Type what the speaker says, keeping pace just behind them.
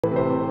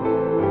Yeah.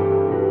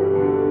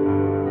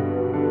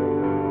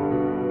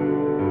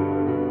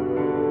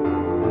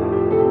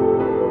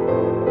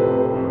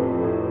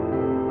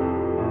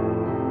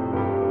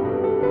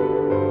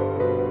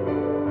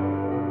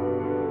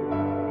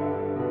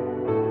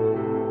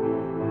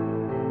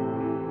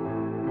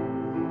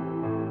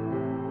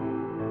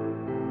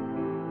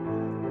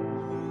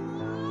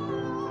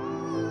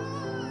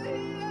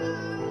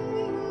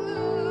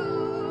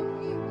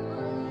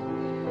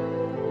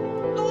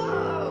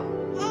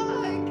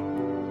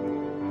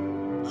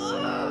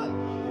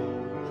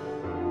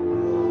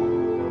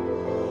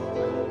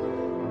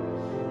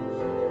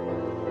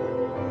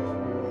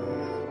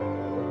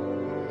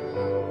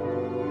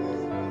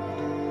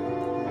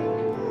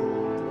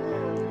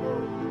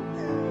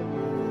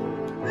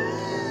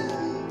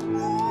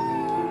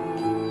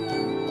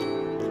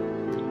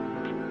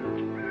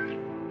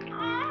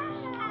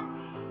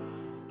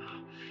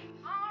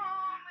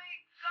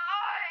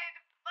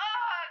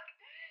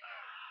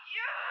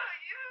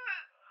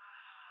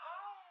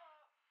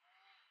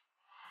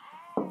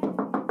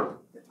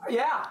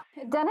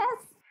 Dennis?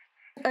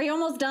 Are you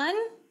almost done?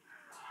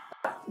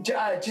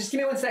 Just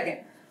give me 1 second.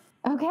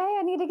 Okay,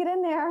 I need to get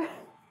in there.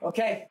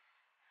 Okay.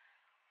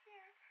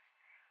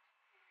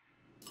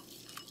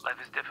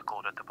 Life is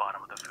difficult at the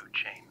bottom of the food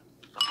chain,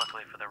 but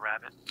luckily for the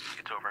rabbit,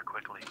 it's over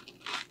quickly.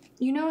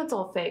 You know it's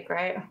all fake,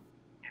 right? An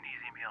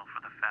easy meal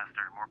for the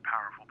faster, more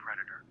powerful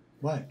predator.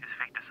 What? His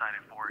fate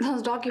decided for it.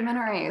 Those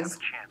documentaries. Have a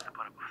chance to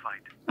put up a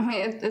fight. I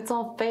mean, it's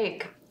all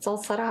fake. It's all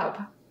set up.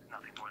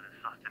 Nothing more than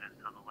sustenance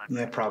to the leopard.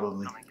 Yeah,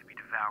 probably. Something to be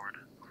devoured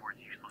before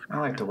its useless I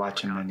like to carcass watch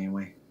is him forgotten.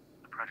 anyway.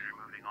 The predator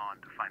moving on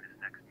to find his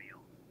next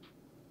meal.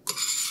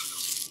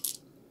 It's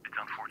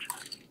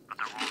unfortunate, but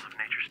the rules of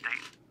nature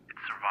state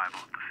it's survival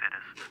of the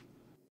fittest.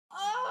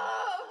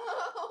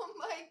 Oh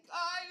my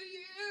God!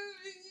 You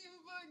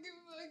fucking.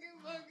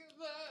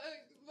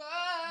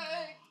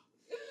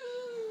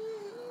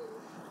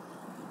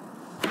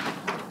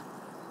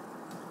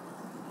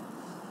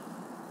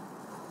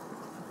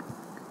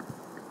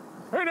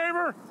 Hey,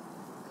 neighbor!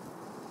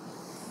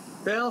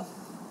 Bill?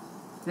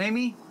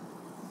 Amy?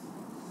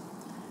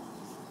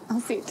 I'll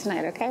see you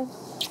tonight, okay?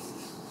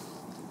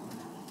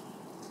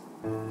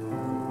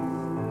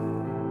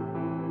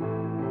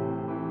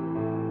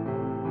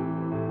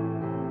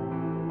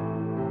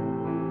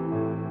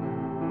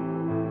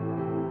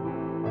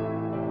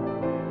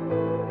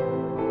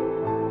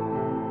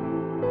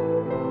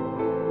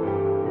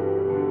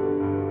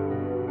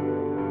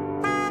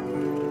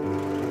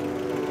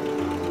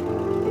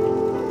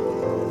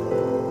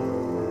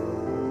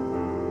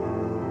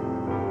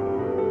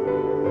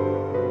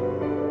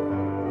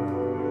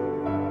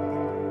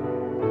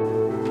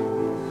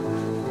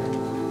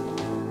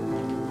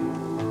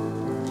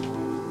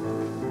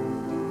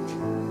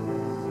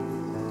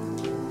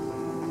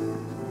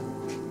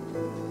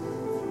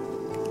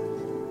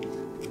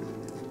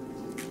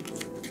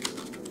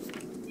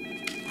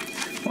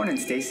 Morning,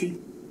 Stacy.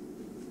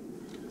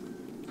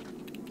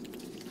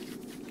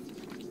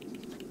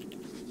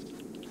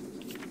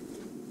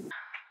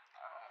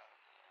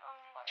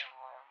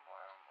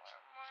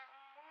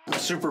 I'm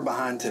super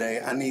behind today.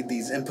 I need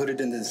these inputted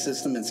into the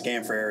system and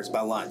scanned for errors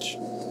by lunch.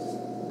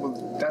 Well,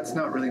 that's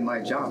not really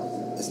my job.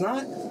 It's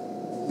not?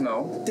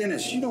 No.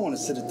 Dennis, you don't want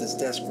to sit at this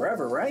desk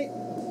forever, right?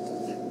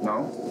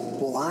 No.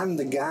 Well, I'm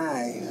the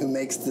guy who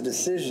makes the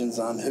decisions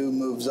on who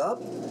moves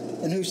up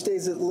and who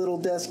stays at little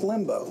desk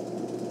limbo.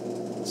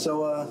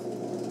 So,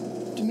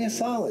 do me a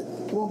solid.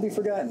 It won't be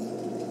forgotten.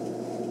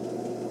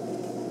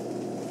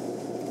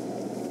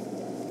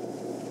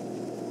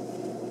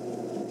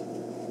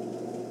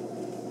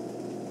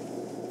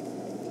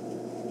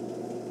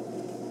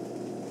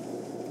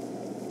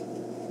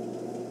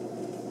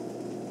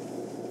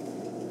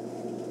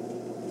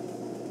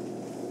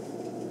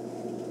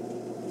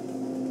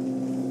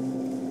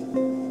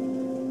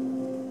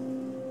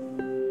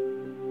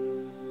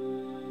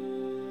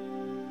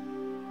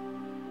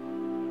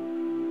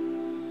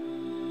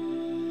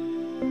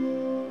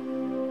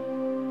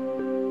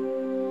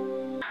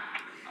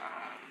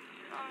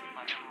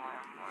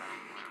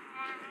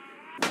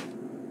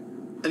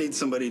 I need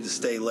somebody to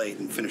stay late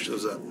and finish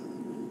those up.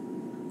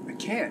 I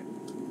can't.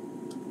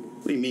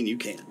 What do you mean you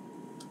can't?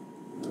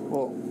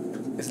 Well,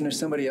 isn't there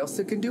somebody else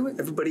that can do it?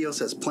 Everybody else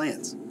has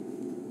plans.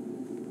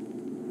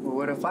 Well,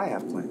 what if I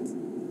have plans?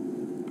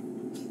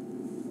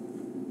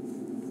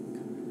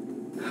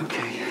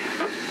 Okay.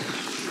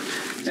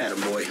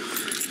 Attaboy.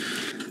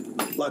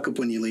 Lock up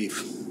when you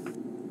leave.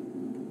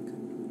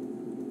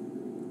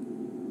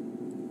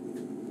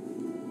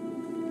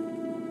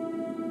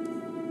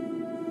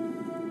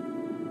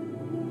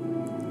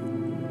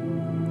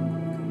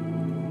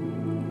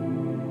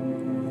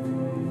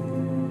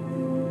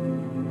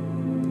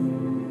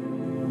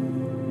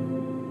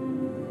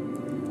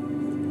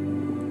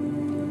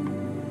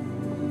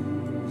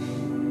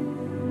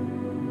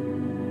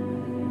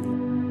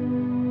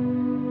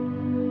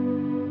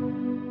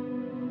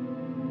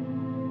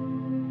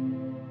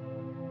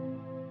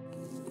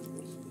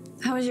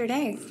 How was your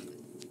day?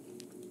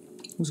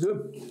 It was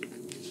good.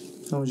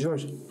 How was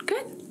yours?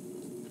 Good.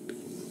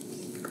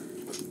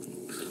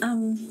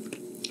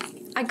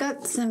 I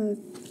got some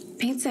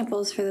paint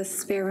samples for the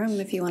spare room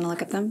if you want to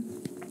look at them.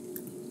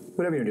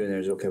 Whatever you're doing there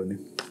is okay with me.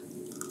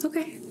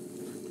 Okay.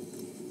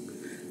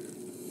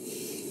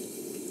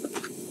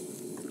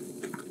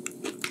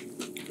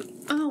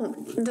 Oh,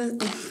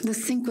 the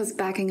sink was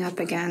backing up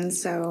again,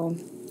 so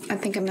I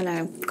think I'm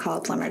gonna call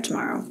a plumber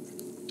tomorrow.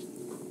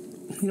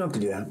 You don't have to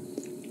do that.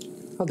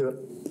 I'll do it.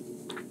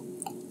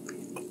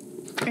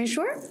 Are you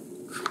sure?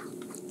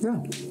 Yeah.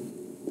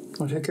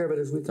 I'll take care of it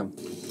this weekend.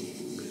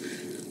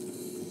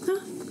 Huh?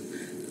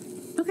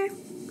 Okay.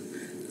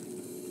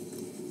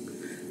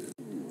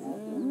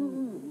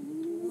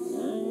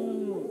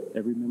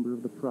 Every member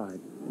of the pride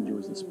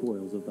enjoys the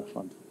spoils of the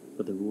hunt,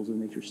 but the rules of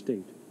nature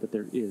state that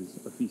there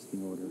is a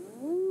feasting order.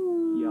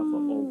 The alpha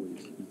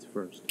always eats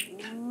first.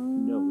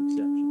 No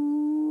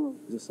exceptions.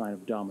 It's a sign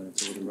of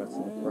dominance over the rest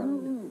of the pride,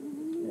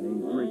 and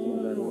any breaking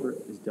of that order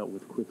is dealt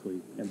with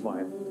quickly and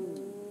violently.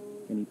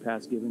 Any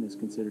pass given is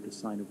considered a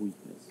sign of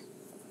weakness.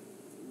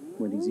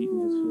 When he's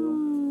eaten his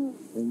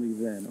fill, only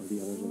then are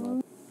the others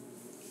allowed.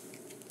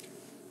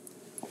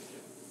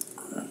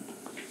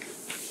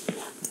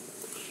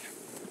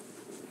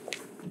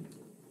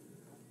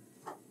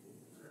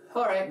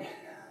 All right.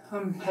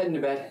 I'm heading to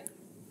bed.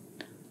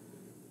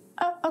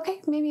 Oh,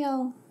 okay. Maybe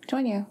I'll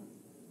join you.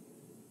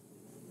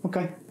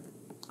 Okay.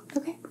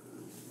 Okay.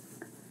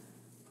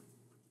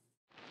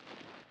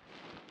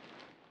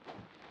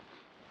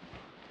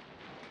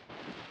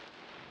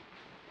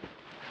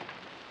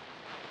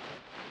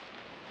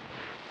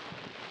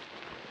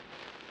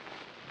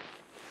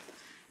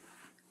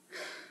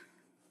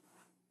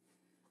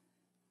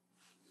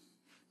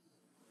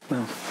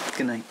 Well,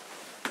 good night.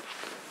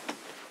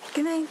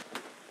 Good night.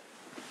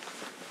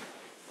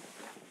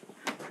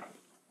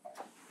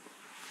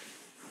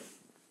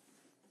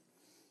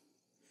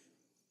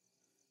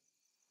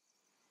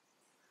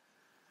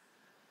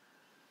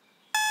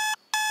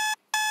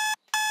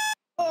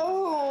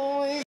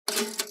 Oh,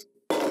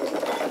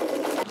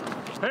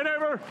 Hey,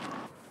 neighbor!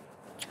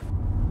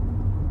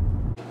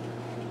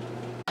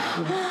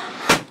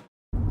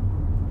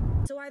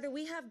 So either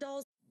we have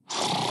dolls.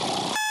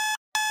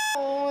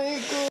 oh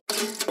my God.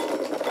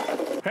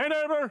 Hey,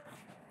 neighbor!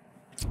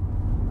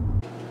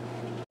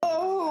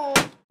 Oh.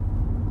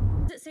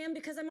 Is it Sam?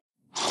 Because I'm.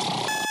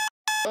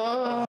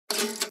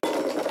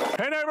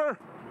 Hey, neighbor!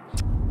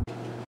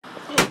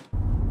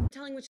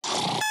 Telling which.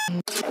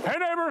 Hey,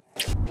 neighbor!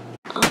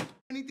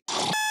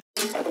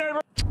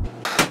 Neighbor!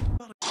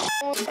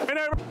 Hey,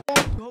 neighbor!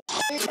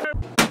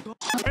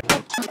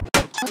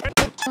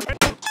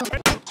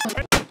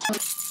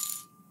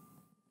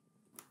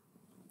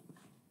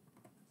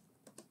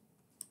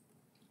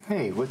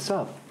 Hey, what's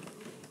up?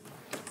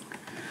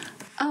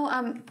 Oh,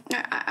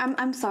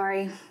 I'm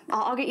sorry.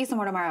 I'll get you some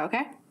more tomorrow,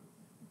 okay?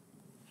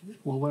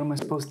 Well, what am I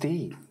supposed to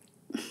eat?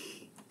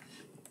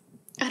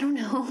 I don't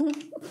know.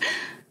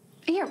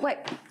 Here, wait.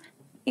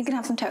 You can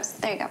have some toast.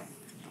 There you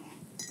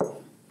go.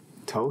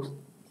 Toast?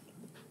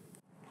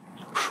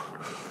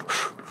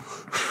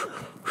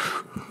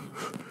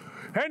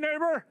 Hey,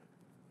 neighbor!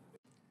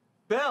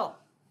 Bill!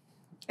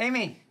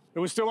 Amy!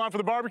 Are we still on for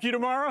the barbecue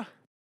tomorrow?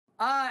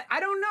 I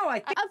don't know. I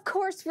think. Of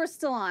course we're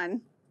still on.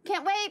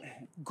 Can't wait.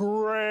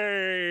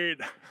 Great!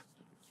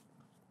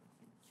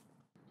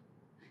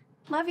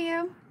 Love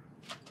you.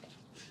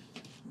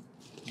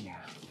 Yeah.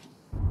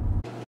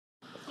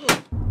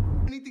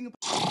 Anything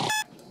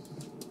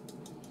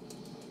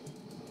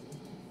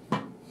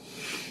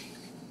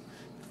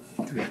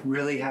Do we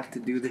really have to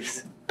do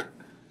this?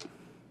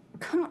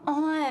 Come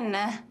on.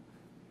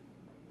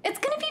 It's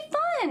gonna be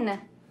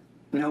fun.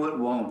 No, it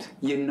won't.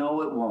 You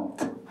know it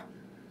won't.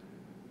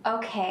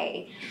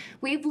 Okay.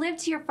 We've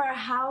lived here for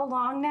how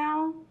long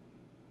now?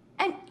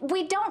 And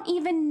we don't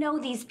even know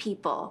these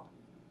people.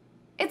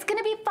 It's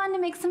gonna be fun to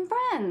make some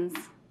friends.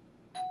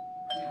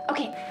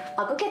 Okay,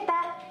 I'll go get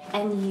that,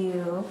 and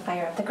you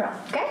fire up the grill,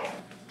 okay?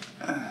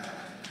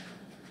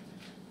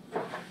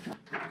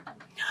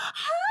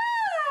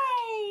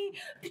 Hi!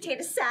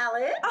 Potato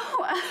salad.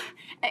 Oh,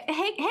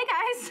 hey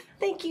guys.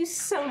 Thank you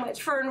so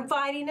much for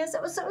inviting us.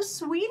 It was so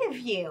sweet of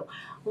you.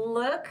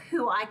 Look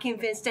who I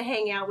convinced to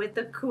hang out with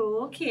the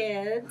cool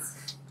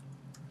kids.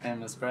 And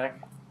Miss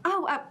Brack?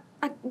 Oh,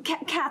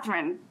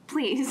 Catherine,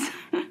 please.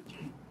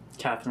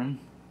 Catherine?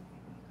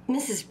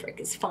 Mrs. Brick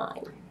is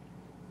fine.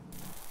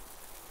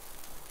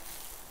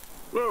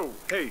 Whoa,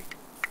 hey,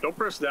 don't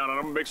press down on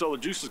them. It makes all the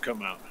juices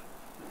come out.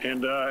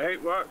 And, hey,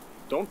 well,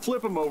 don't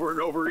flip them over and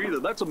over either.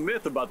 That's a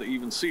myth about the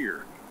even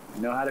sear.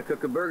 You know how to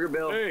cook a burger,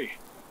 Bill? Hey,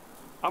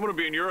 I'm gonna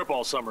be in Europe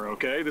all summer,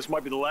 okay? This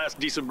might be the last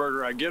decent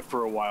burger I get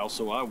for a while,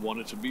 so I want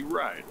it to be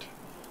right.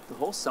 The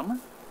whole summer?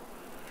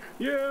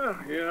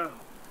 Yeah.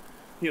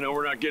 You know,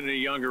 we're not getting any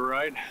younger,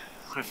 right?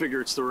 I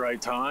figure it's the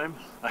right time.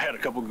 I had a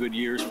couple good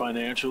years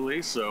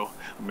financially, so,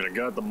 I mean, I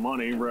got the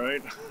money,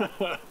 right?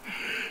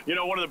 You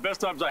know, one of the best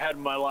times I had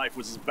in my life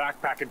was this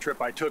backpacking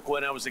trip I took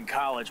when I was in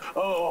college.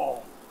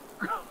 Oh,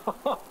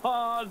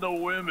 the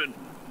women.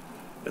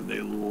 And they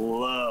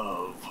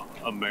love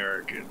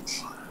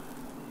Americans.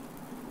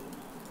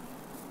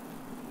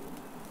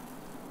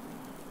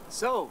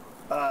 So,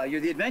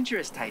 you're the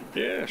adventurous type.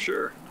 Yeah,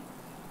 sure.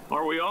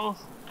 Are we all?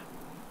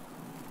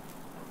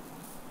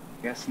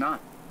 Guess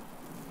not.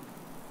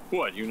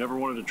 What, you never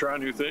wanted to try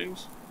new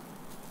things?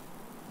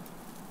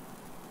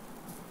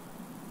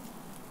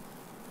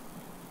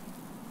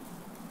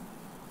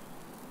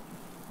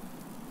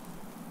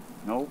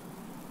 Nope.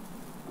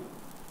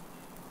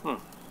 Huh.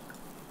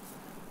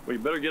 Well, you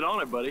better get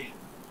on it, buddy.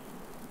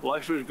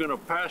 Life is gonna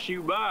pass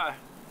you by.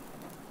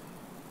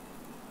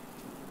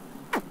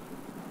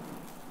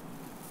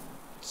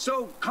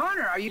 So,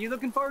 Connor, are you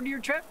looking forward to your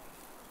trip?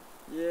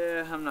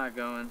 Yeah, I'm not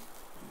going.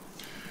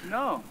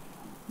 No.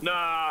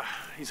 Nah,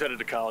 he's headed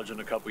to college in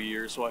a couple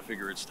years, so I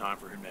figure it's time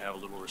for him to have a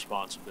little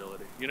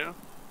responsibility, you know?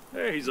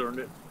 Hey, he's earned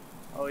it.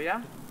 Oh,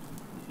 yeah?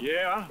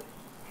 Yeah.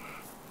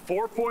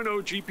 4.0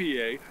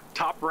 GPA,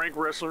 top-ranked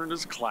wrestler in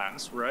his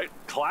class, right?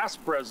 Class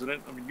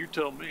president. I mean, you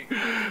tell me.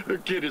 The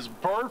kid is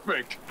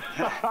perfect.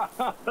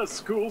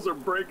 Schools are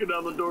breaking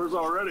down the doors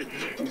already.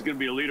 He's gonna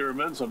be a leader of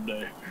men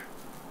someday.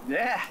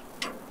 Yeah.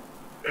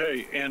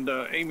 Hey, and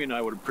Amy and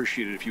I would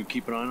appreciate it if you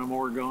keep an eye on him while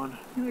we're gone.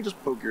 You know, just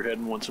poke your head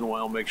in once in a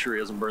while, make sure he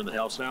hasn't burned the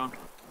house down.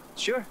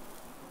 Sure.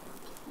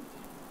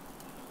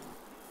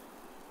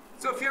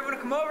 So if you ever want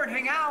to come over and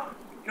hang out,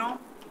 you know,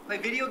 play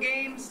video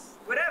games,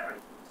 whatever,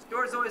 this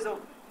door's always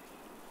open.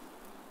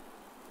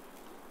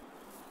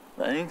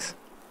 Thanks.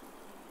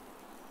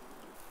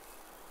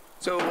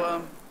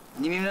 So,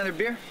 you need another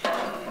beer?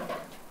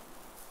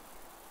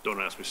 Don't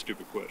ask me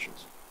stupid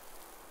questions.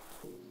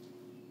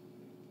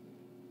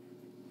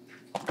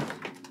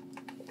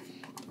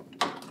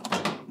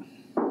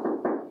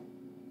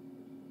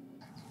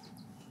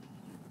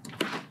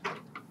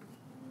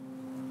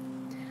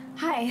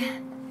 Hi.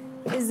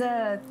 Is,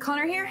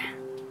 Connor here?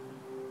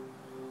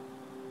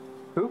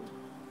 Who?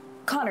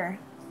 Connor.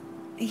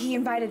 He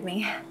invited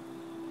me.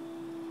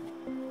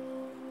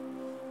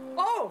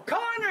 Oh,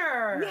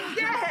 Connor!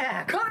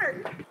 Yeah,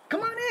 Connor!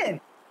 Come on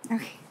in.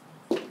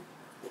 Okay.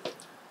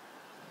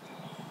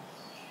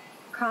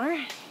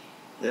 Connor?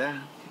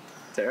 Yeah.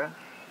 Tara?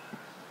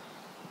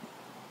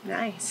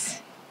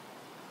 Nice.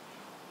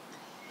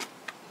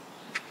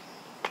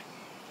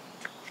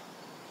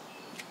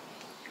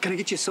 Can I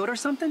get you a soda or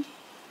something?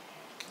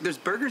 There's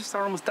burgers,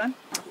 are almost done.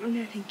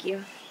 No, thank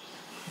you.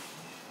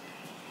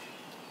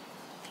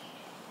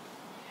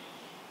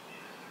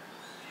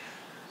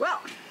 Well,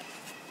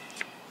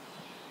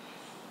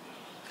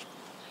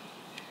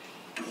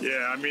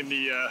 Yeah, I mean,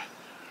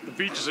 the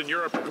beaches in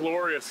Europe are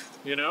glorious,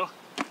 you know?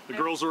 The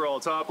girls are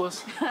all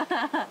topless.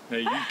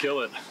 Hey, you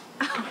kill it.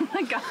 Oh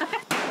my God.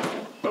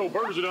 Oh,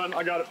 burgers are done.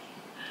 I got it.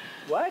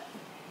 what?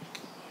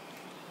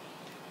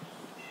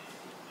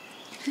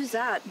 Who's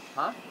that?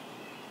 Huh?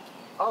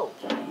 Oh,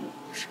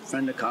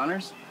 friend of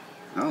Connor's?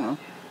 I don't know.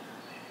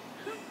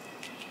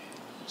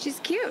 She's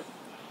cute.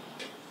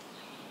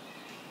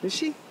 Is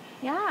she?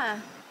 Yeah.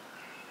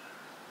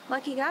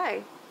 Lucky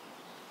guy.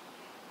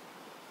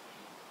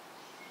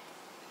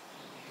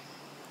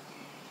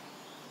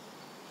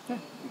 I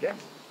guess.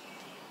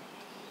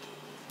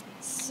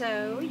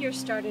 So you're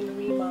starting to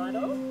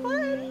remodel?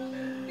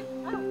 Fun.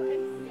 Oh,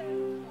 I'm so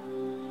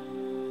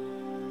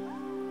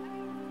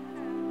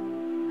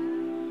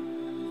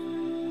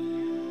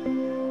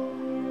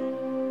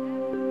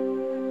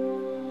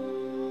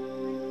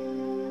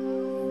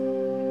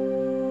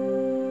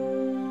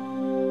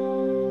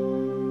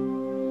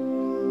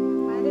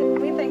Why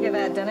didn't we think of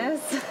that,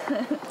 Dennis?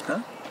 Huh?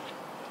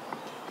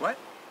 What?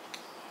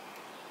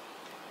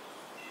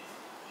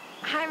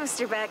 Hi,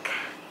 Mr. Beck.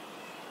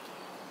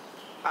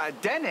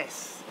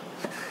 Dennis.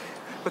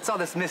 What's all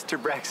this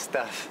Mr. Breck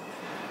stuff?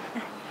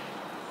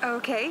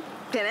 Okay,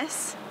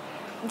 Dennis.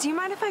 Do you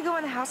mind if I go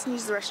in the house and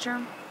use the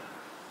restroom?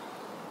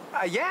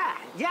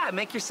 Yeah,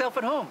 make yourself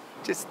at home.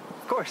 Just,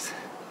 of course.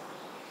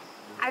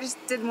 I just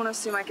didn't want to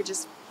assume I could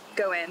just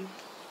go in.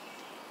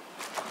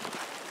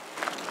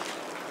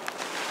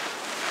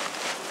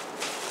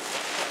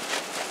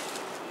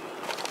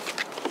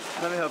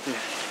 Let me help you.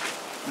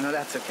 No,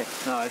 that's okay.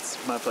 No, it's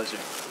my pleasure.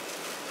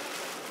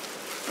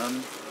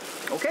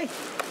 Okay.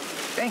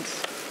 Thanks.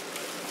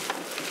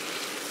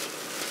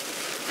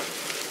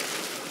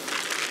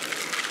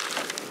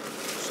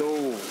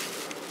 So,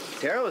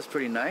 Tara was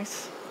pretty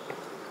nice.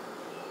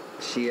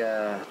 She,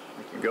 like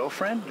your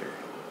girlfriend, or?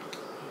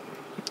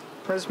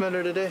 I just met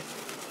her today.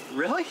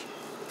 Really?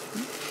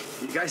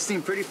 You guys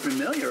seem pretty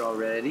familiar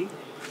already.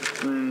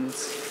 I mean,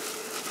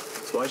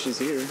 it's why she's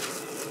here.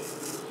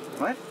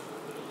 What?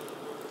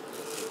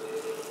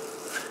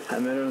 I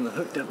met her on the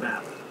Hooked Up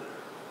app.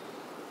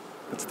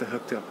 What's the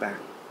hooked up app?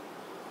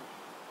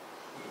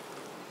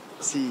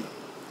 See,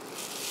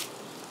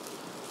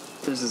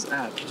 there's this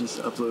app. You just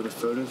upload a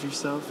photo of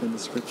yourself and a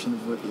description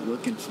of what you're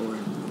looking for.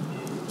 And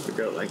if the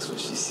girl likes what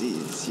she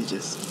sees, you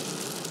just,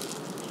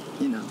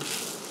 you know.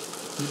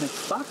 You like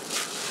fuck?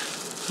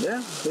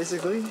 Yeah,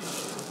 basically.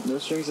 No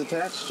strings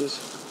attached, just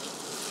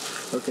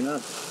hooking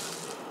up.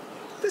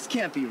 This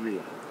can't be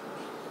real.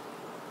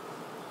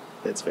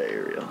 It's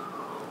very real.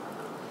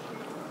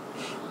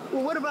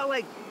 Well, what about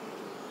like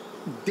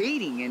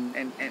dating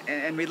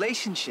and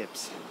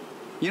relationships?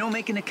 You know,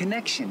 making a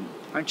connection.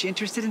 Aren't you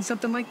interested in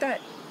something like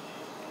that?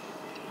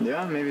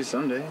 Yeah, maybe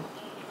someday.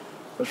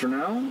 But for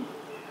now,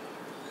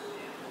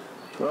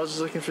 we're all just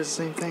looking for the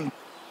same thing.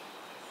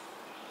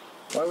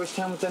 Why waste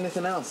time with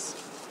anything else?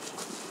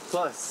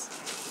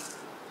 Plus,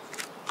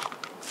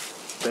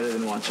 better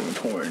than watching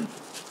porn.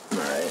 Am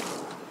I right?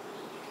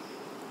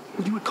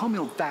 Well, you would call me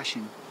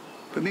old-fashioned,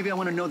 but maybe I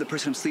want to know the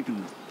person I'm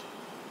sleeping with.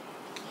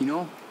 You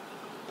know?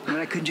 I mean,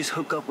 I couldn't just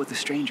hook up with a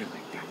stranger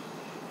like that.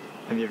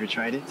 Have you ever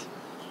tried it?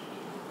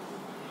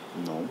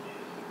 No.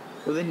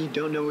 Well, then you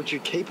don't know what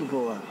you're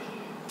capable of.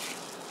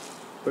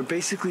 We're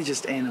basically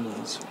just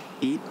animals.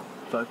 Eat,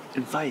 fuck,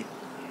 and fight.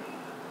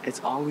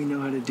 It's all we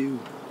know how to do.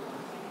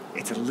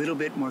 It's a little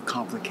bit more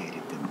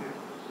complicated than that.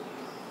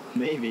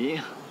 Maybe,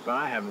 but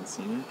I haven't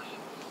seen it.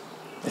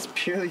 It's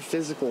purely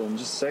physical and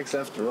just sex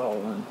after all,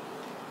 and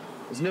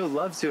there's no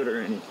love to it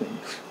or anything.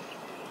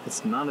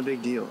 It's not a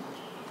big deal.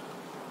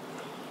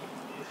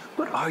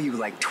 What are you,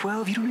 like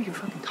 12? You don't know what you're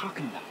fucking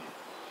talking about.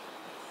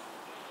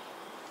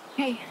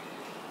 Hey,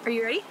 are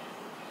you ready?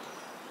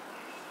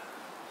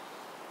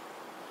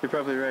 You're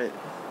probably right.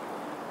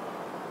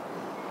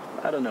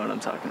 I don't know what I'm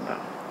talking about.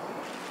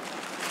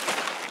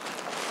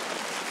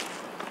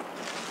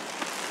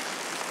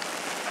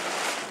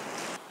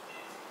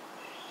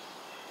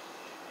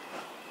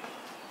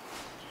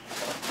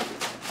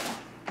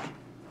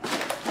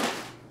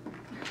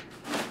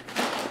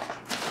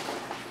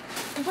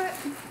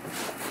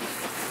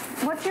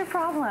 What's your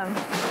problem?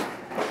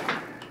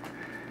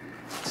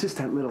 It's just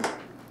that little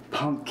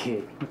punk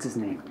kid. What's his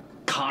name?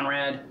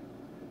 Conrad.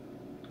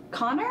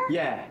 Connor?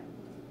 Yeah.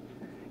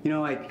 You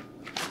know, like,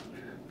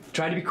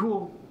 tried to be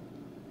cool.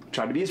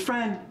 Tried to be his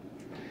friend.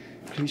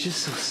 But he was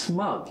just so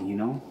smug, you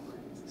know?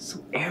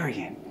 So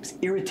arrogant. It was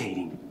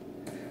irritating.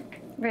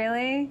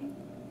 Really?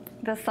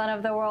 The son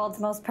of the world's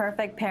most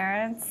perfect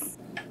parents?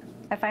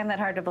 I find that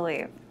hard to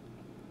believe.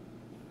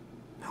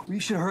 Well, you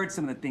should have heard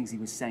some of the things he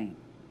was saying.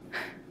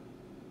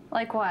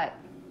 Like what?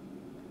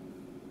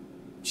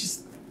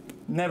 Just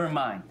never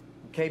mind,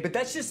 okay? But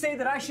let's just say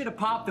that I should have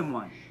popped him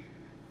one.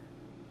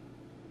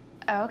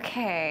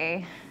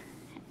 Okay.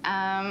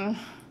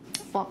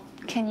 Well,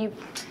 can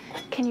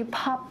you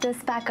pop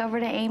this back over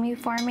to Amy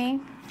for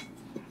me?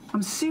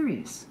 I'm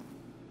serious.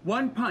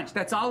 One punch,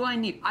 that's all I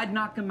need. I'd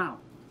knock him out.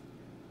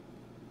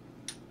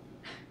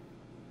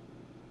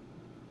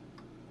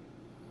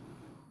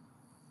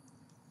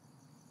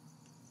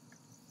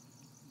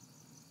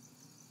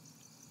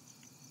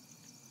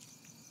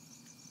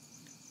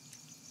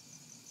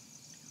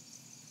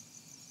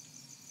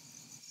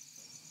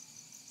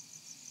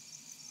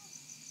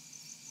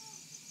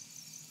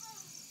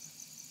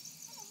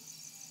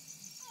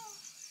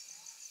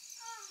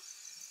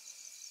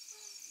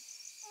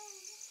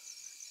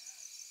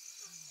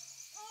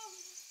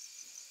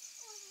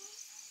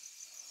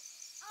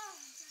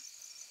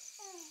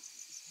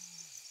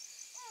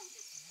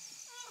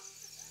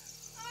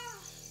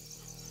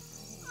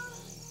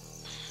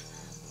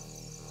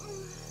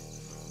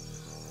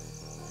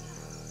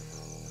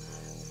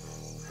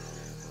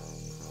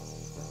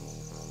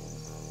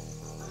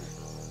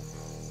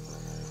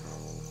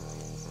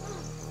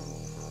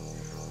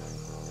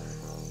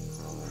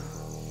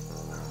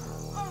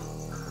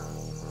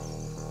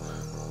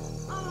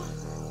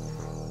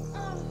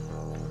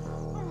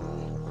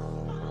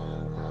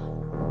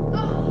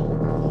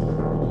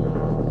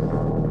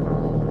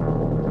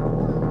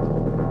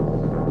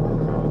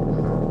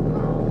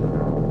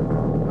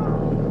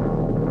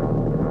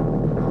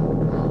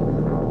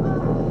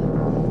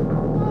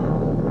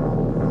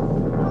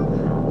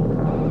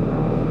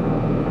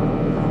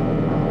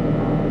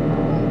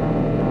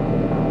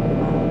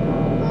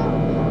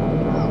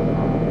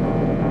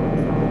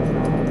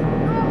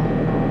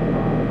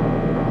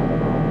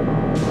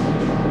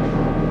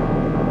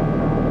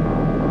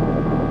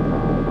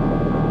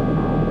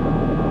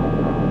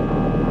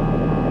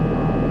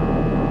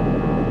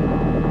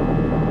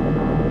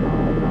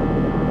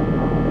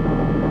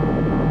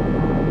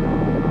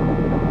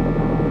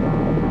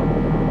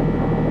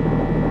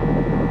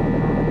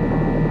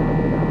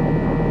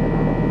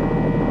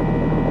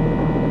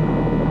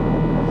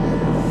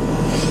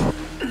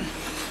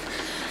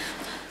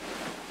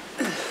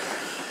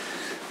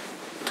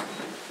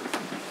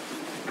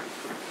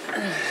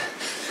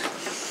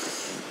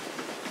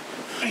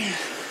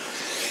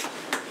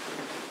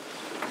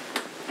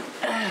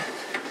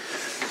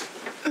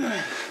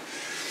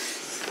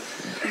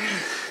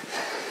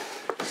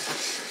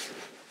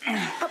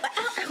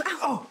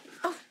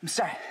 I'm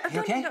sorry.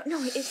 You okay?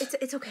 No, it's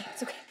okay.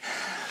 It's okay.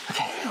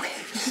 Okay.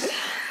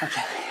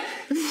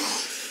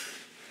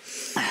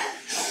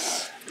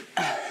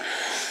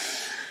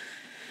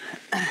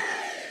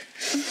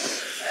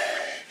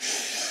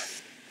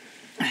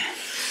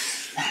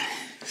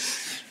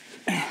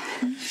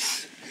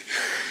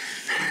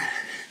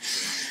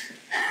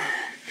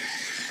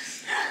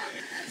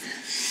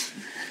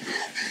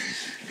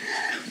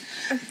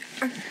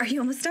 Are you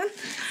almost done?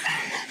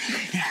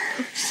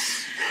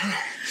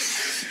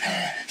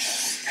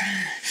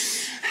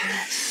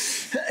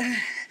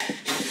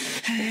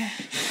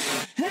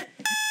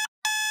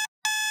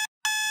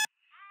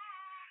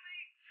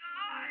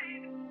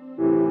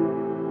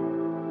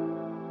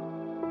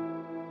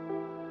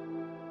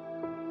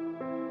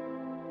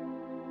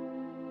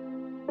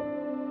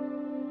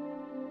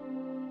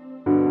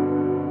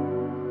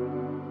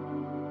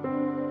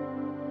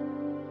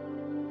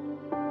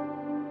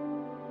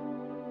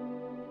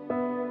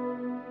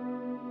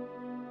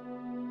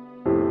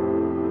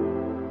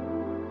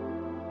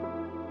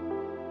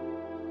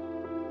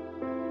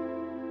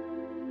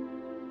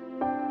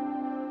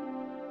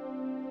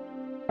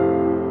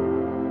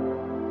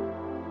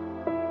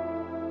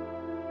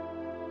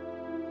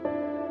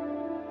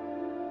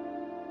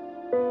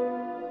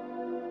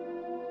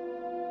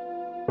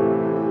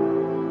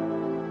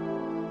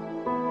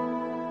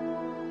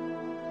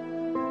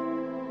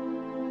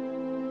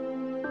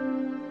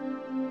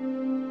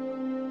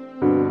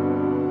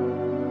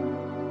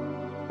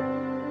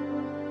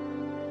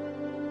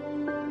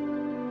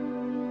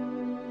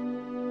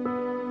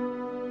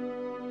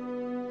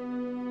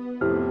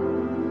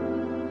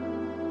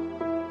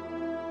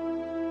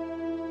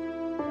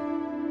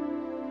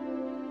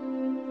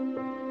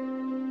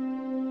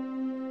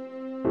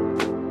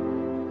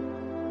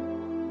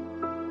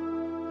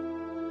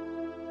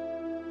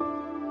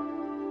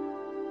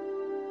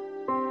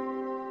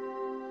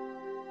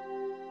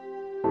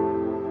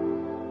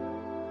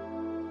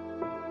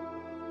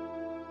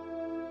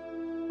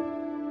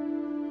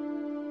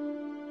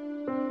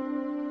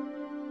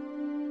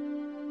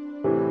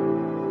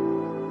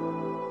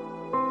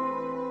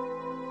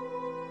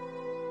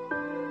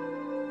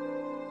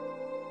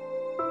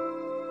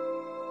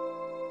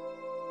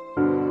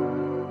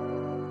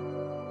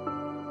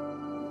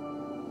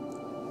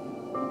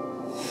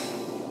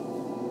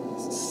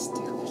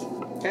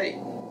 Hey.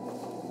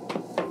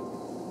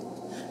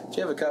 Do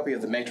you have a copy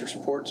of the Matrix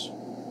reports?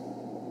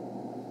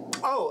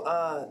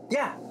 Oh,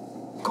 yeah,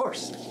 of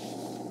course.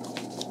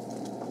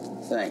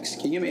 Thanks.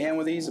 Can you give me a hand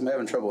with these? I'm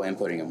having trouble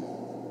inputting them.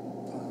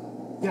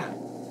 Yeah,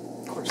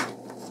 of course.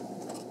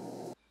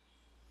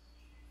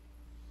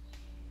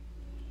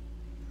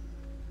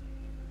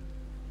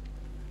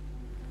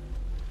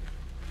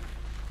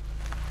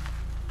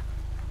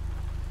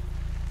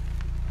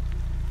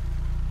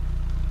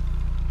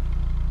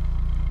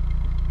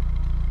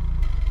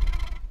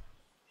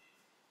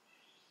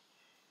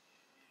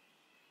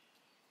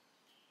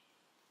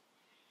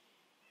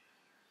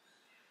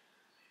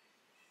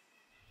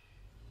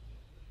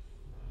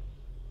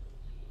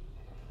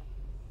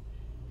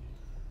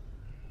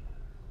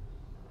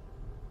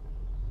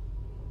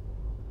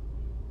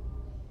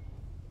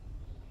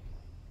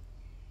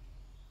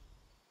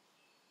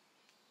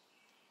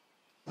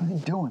 What are you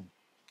doing?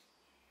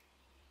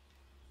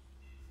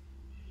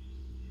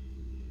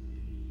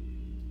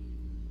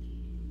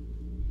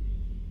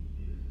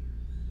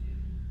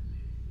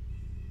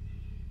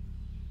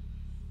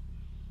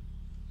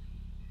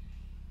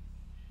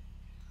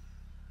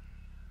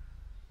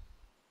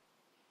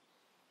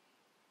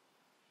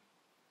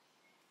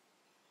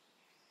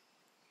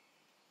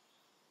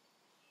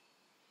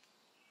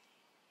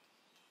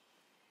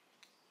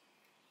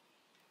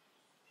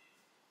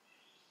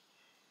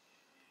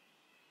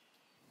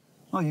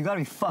 Oh, you gotta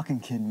be fucking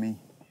kidding me.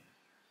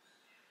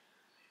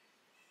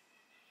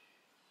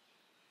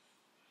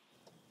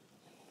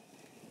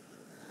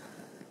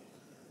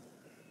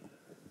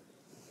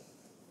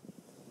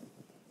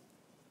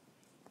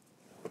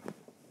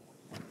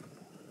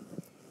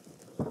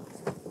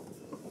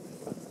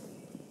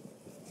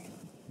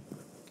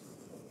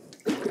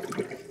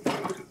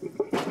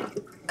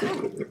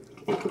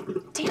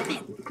 Damn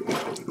it.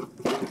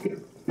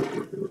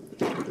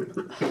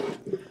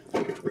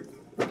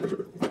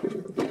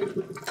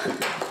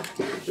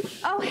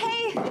 Oh,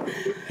 hey.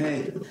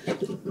 Hey.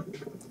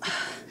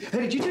 Hey,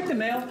 did you check the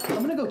mail?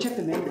 I'm gonna go check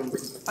the mail.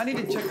 I need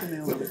to check the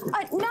mail.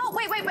 No,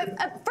 wait.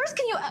 First,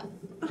 can you...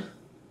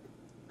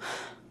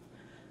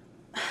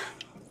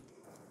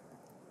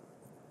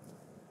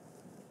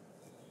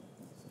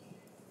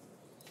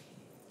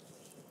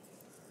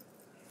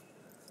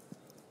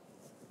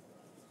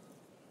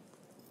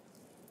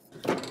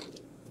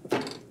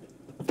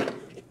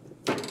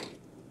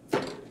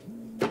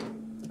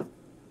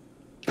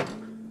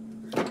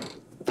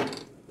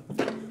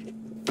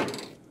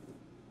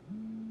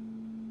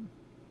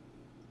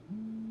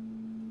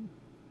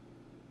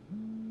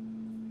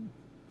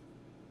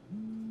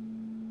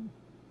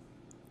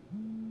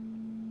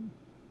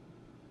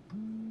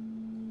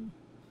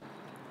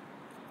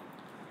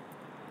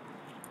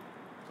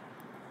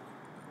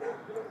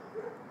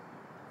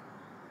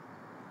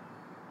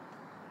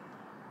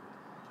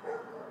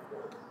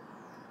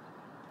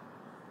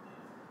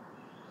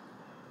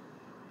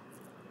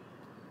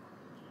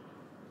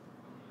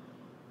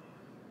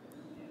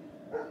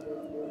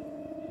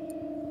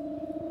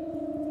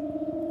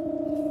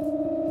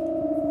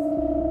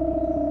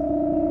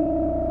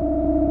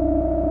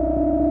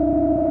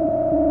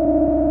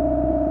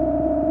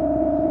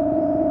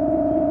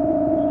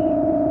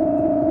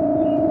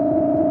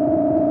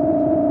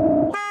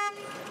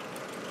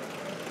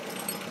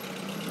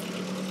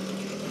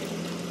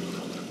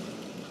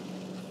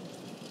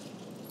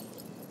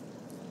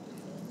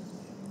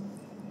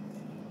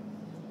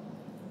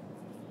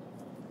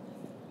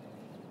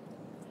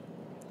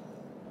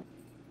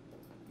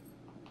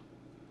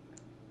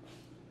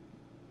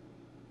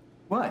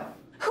 What?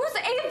 Who's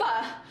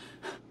Ava?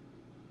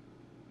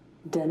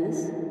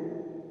 Dennis?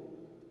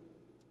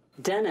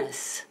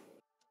 Dennis?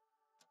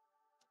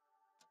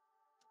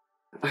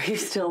 Are you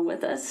still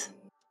with us?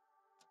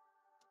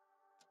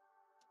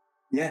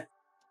 Yeah.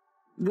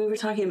 We were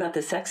talking about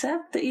the sex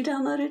app that you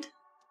downloaded?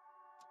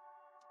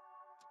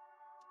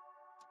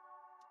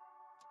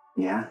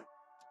 Yeah.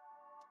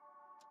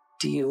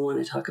 Do you want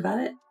to talk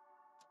about it?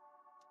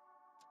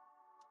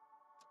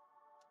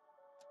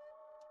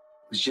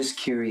 I was just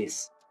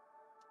curious.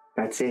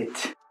 That's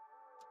it.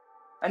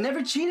 I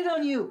never cheated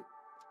on you.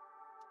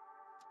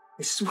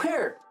 I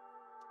swear.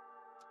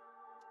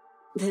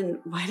 Then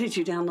why did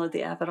you download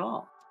the app at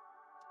all?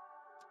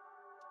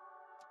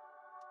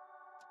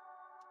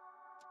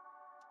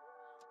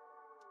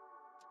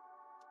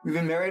 We've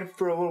been married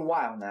for a little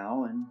while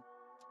now, and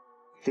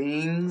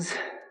things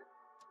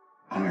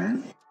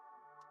aren't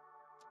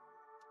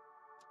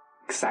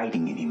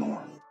exciting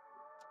anymore.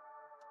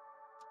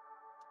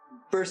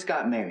 First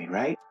got married,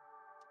 right?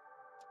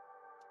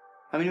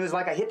 I mean, it was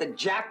like I hit the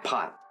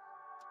jackpot.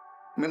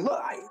 I mean,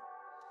 look,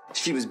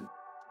 she was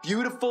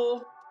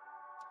beautiful,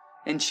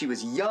 and she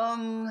was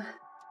young,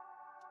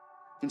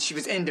 and she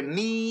was into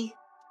me.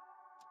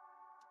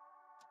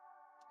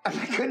 I mean,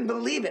 I couldn't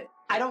believe it.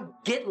 I don't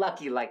get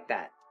lucky like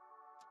that.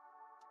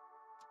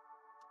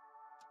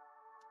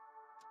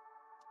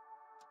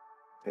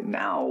 But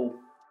now,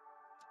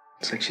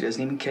 it's like she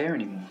doesn't even care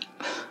anymore.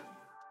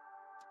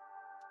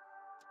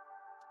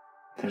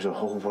 There's a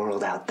whole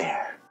world out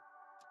there.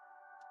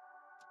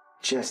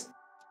 just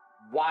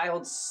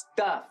wild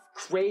stuff,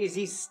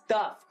 crazy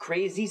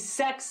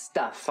sex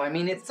stuff. I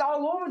mean, it's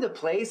all over the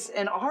place,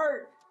 and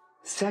our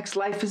sex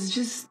life is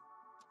just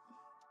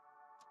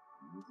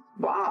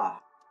blah.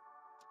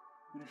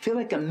 I feel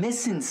like I'm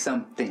missing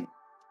something.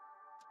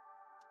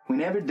 We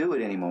never do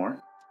it anymore.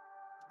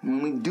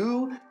 When we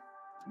do,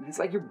 I mean, it's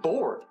like you're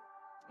bored.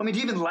 I mean, do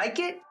you even like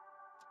it?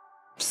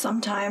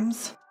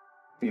 Sometimes.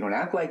 You don't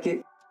act like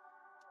it.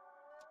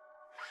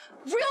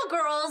 Real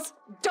girls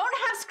don't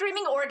have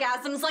screaming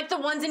orgasms like the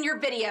ones in your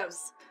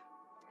videos.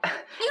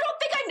 You don't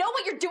think I know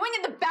what you're doing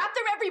in the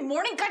bathroom every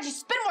morning? God, you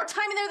spend more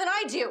time in there than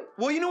I do.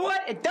 Well, you know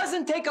what? It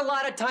doesn't take a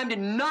lot of time to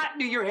not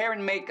do your hair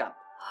and makeup.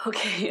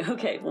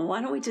 Okay. Well,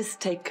 why don't we just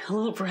take a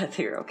little breath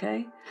here,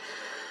 okay?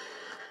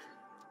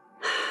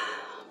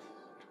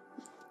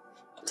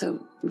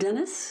 So,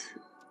 Dennis,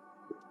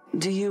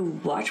 do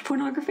you watch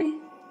pornography?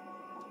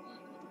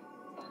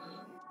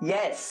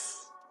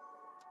 Yes.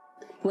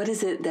 What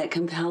is it that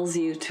compels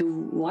you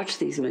to watch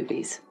these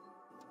movies?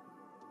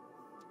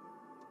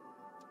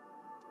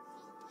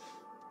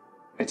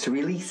 It's a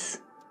release.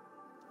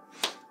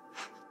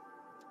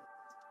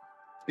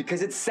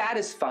 Because it's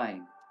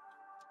satisfying.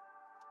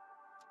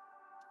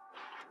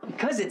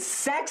 Because it's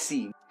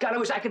sexy. God, I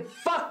wish I could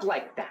fuck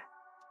like that.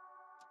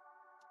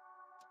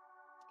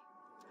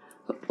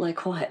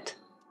 Like what?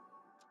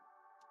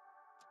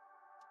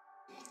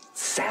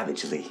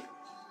 Savagely.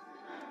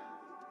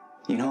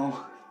 You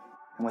know?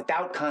 And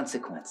without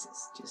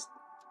consequences. Just.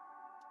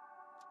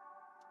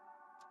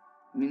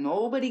 I mean,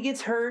 nobody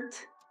gets hurt.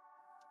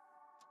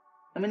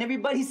 I mean,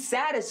 everybody's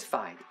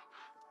satisfied.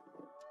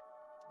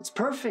 It's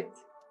perfect.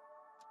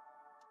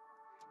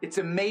 It's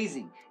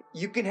amazing.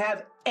 You can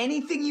have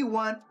anything you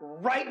want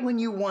right when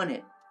you want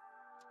it.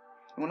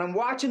 And when I'm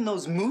watching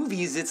those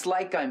movies, it's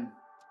like I'm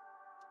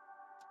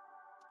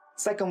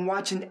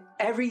watching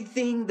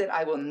everything that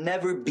I will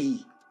never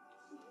be.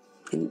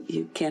 And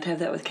you can't have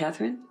that with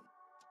Catherine?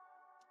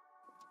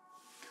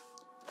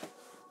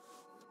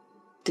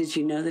 Did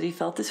you know that he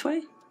felt this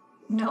way?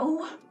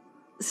 No.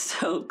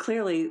 So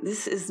clearly,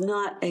 this is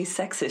not a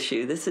sex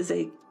issue. This is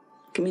a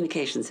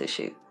communications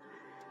issue.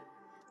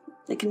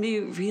 It can be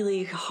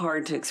really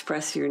hard to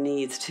express your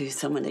needs to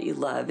someone that you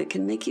love. It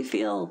can make you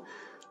feel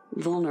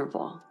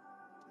vulnerable.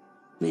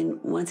 I mean,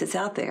 once it's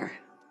out there,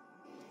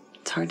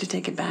 it's hard to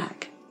take it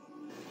back.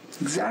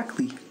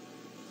 Exactly.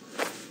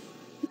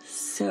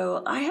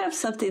 So I have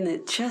something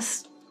that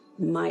just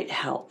might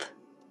help.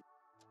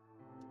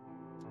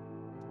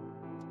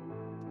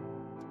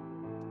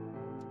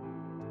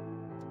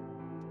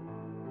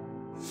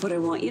 What I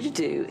want you to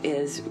do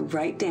is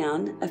write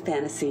down a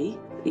fantasy,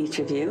 each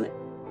of you.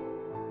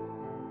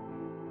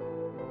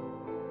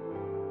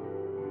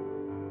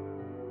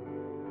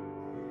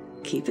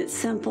 Keep it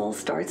simple,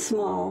 start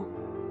small.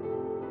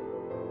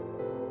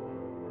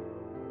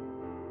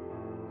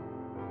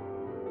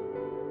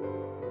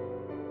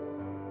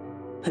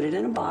 Put it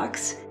in a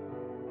box.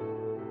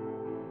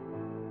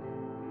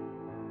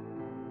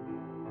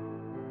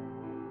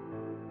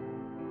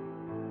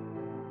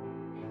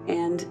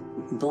 And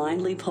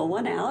blindly pull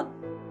one out.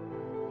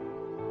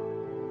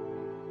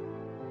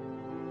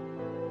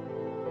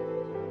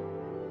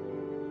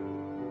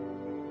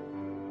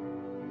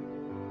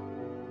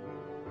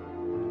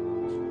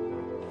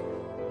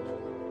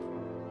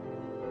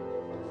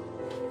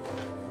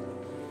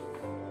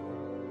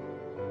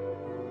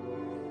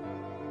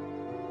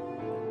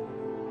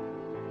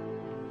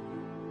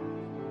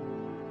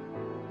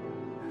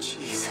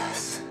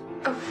 Jesus.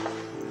 Oh.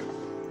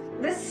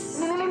 This.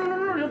 No.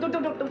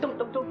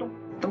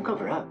 Don't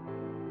cover up.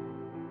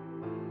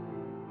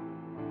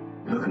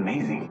 You look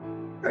amazing.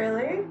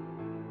 Really?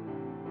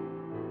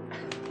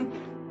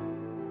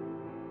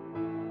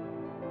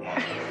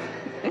 Yeah.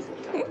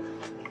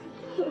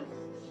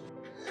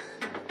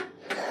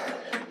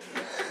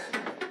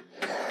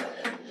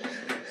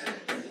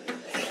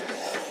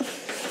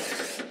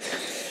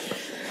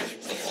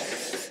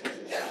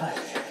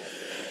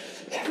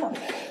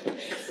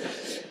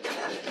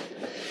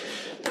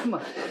 Come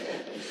on.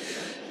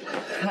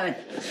 Honey.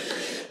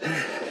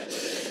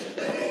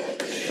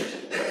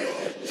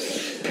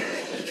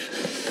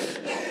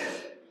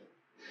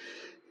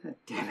 God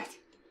damn it.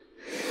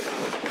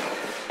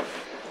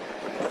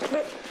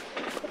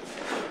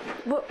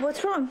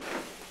 What's wrong?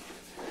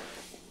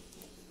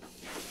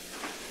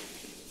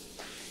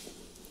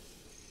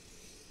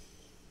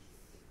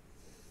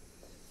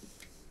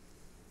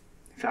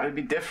 Thought it'd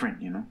be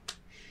different, you know?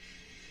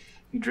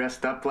 You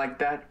dressed up like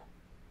that.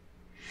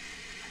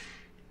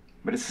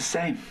 But it's the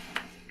same.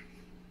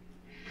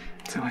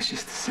 It's always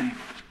just the same.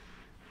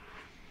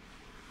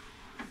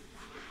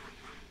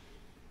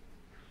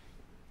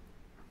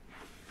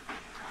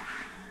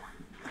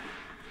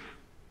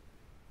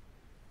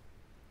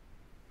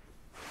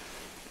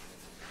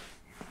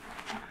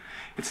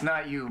 It's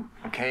not you,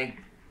 okay?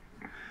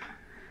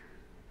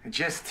 I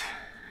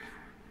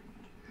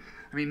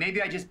mean,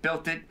 maybe I just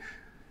built it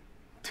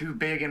too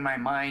big in my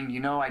mind, you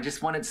know? I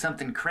just wanted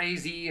something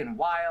crazy and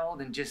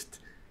wild and just...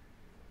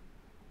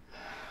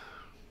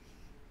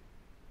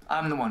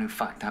 I'm the one who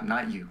fucked up,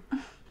 not you.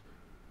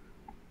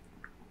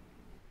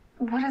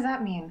 What does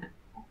that mean?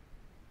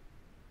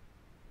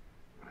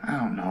 I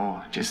don't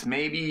know. Just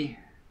maybe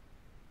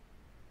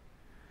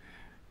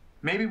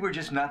we're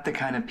just not the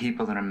kind of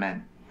people that are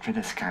meant for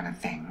this kind of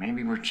thing.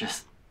 Maybe we're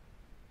just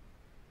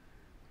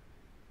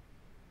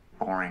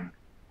boring.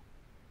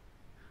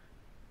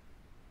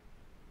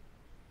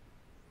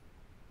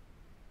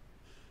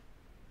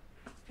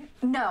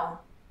 No.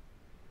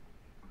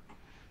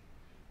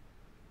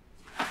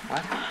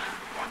 What?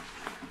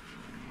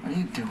 What are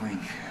you doing?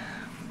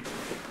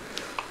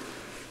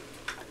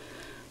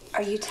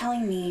 Are you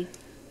telling me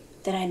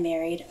that I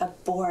married a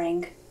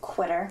boring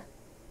quitter?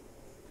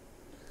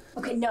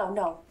 Okay,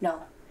 no.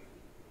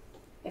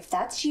 If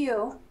that's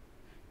you,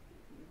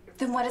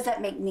 then what does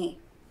that make me?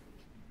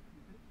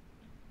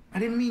 I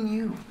didn't mean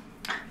you.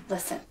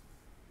 Listen,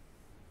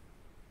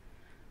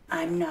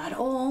 I'm not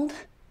old,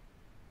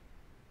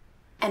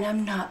 and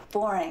I'm not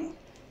boring,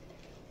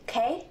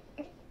 okay?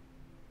 What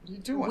are you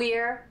doing?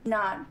 We're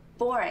not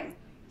boring.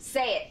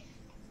 Say it.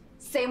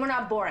 Say we're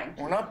not boring.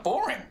 We're not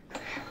boring.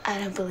 I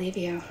don't believe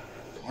you.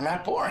 We're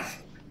not boring.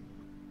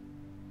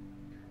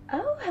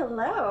 Oh,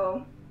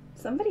 hello.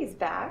 Somebody's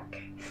back.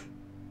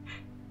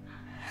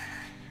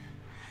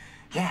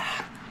 Yeah.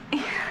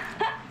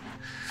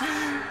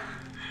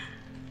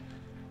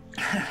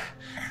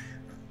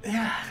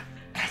 Yeah,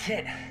 that's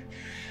it.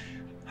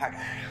 Harder.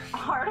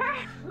 Harder?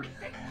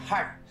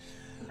 Harder.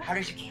 Hard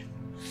as you can.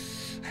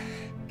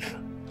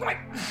 Wait.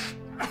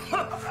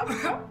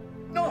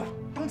 No,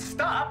 don't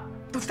stop.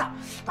 Don't stop.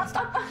 Don't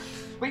stop.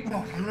 Wait,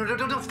 no,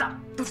 don't stop.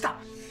 Don't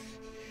stop.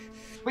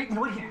 Wait,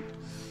 no, wait here.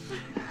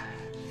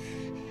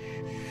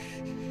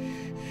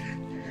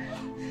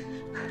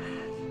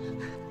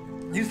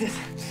 Use this.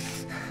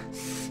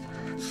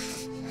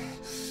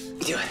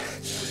 Do it.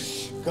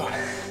 Go.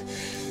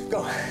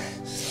 Go.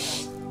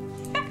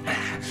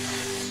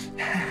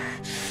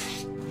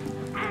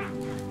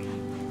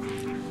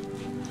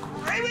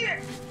 Right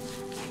here.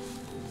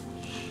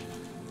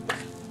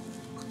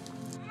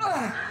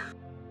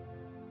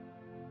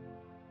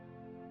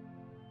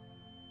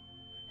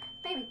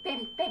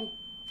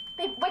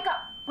 Baby, wake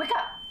up.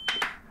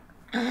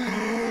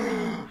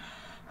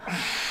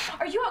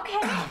 Are you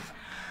okay?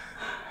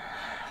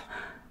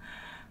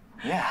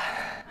 Yeah.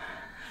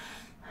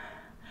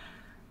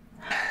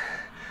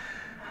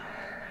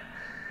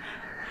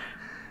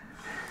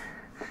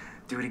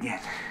 Do it again.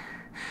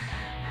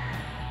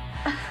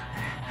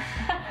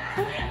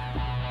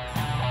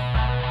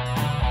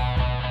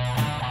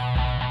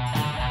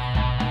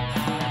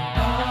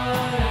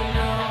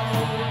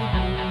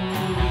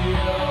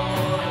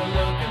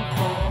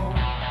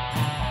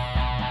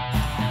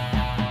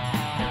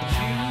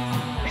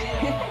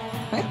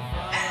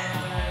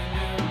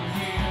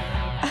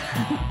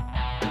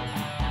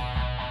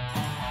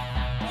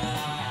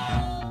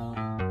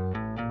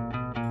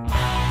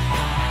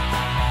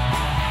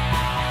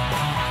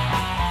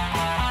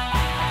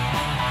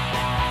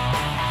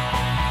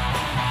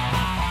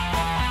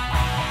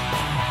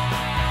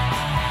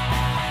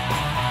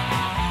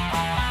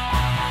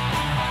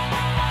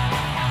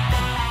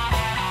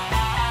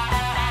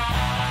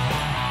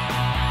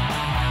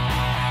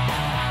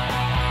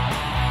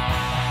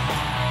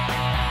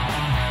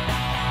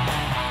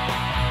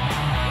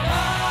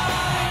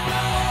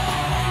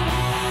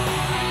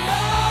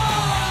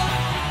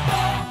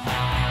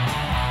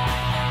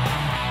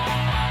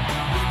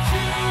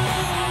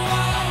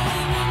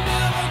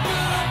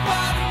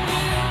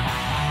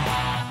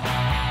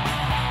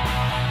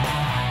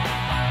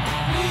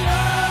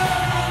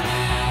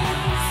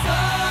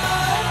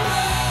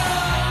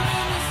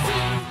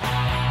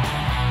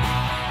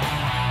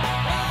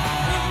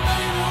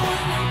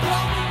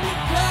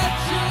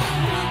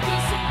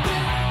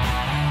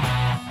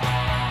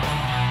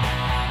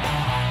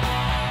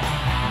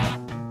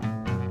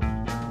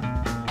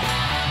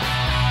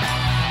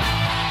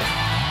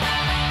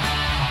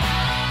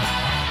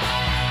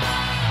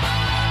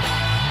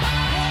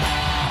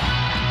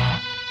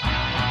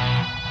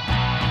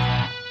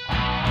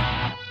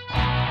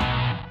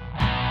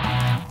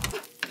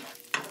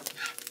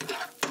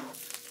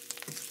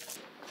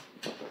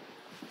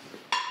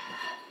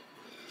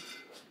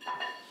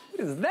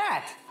 What is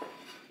that?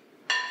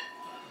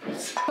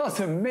 Smells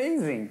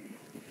amazing.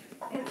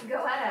 It's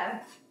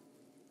Goetta.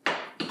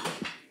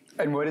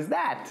 And what is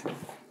that?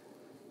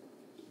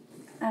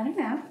 I don't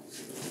know.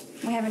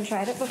 We haven't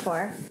tried it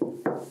before.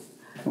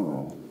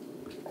 Oh,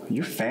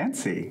 you're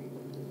fancy.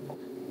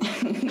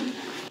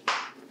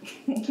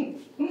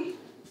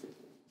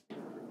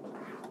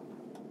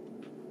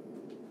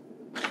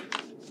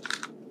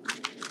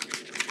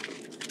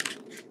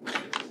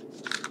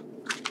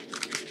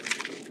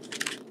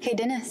 Hey,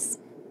 Dennis.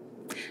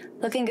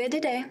 Looking good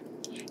today.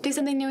 Do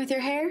something new with your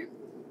hair?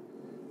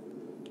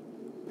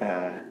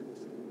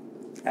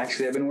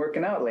 Actually, I've been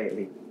working out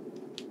lately.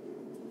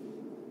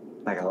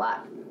 Like a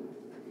lot.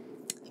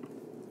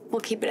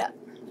 We'll keep it up.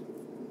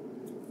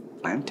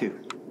 Plan to.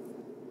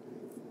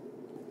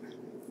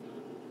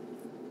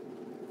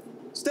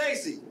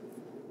 Stacy!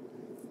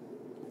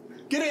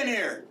 Get in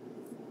here!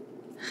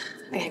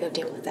 I gotta go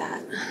deal with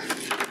that.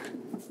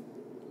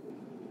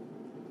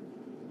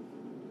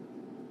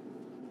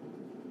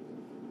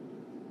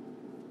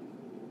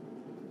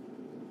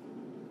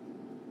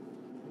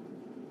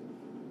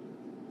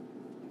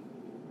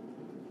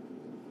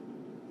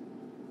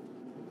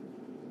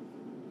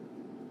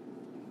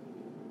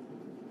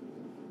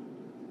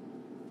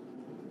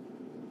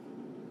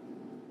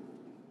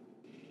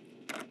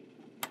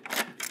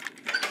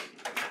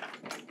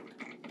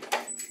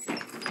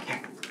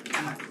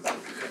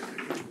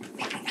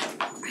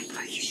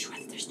 Are you sure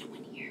that there's no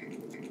one here?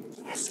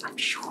 Yes, I'm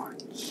sure.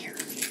 Here.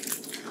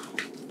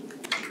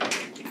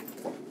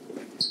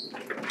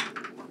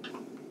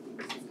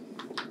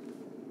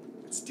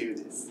 Let's do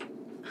this.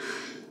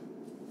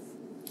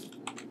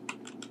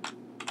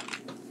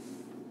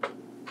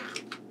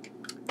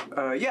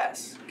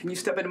 Yes. Can you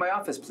step into my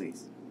office,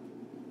 please?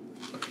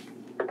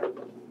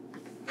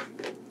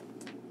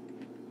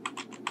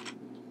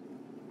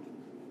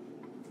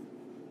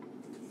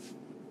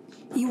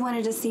 You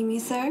wanted to see me,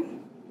 sir?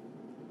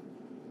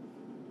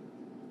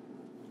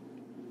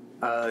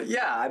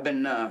 Yeah, I've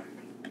been,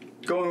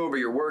 going over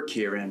your work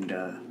here, and,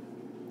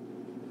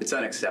 it's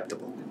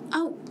unacceptable.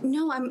 Oh,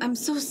 no, I'm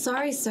so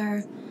sorry,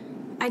 sir.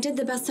 I did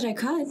the best that I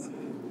could.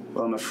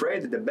 Well, I'm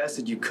afraid that the best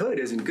that you could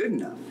isn't good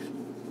enough.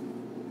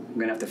 I'm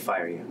gonna have to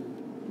fire you.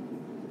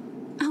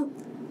 Oh,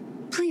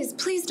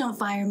 please don't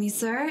fire me,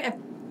 sir.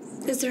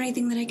 Is there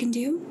anything that I can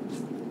do?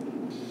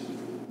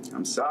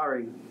 I'm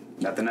sorry.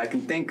 Nothing I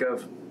can think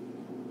of.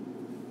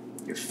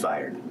 You're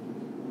fired.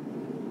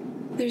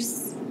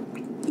 There's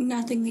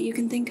nothing that you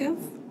can think of?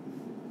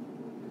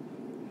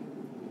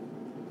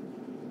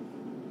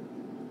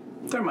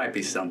 There might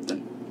be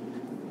something.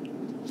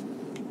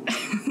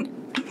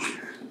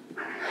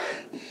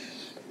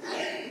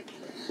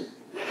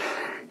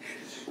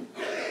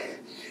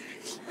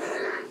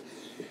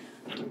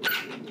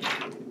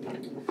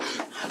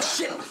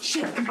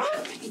 Shit!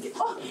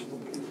 Oh.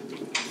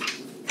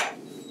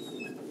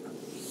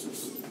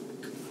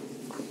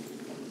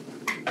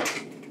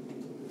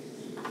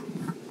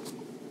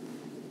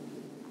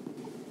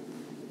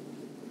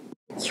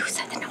 You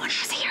said that no one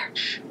was here.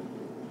 Shh.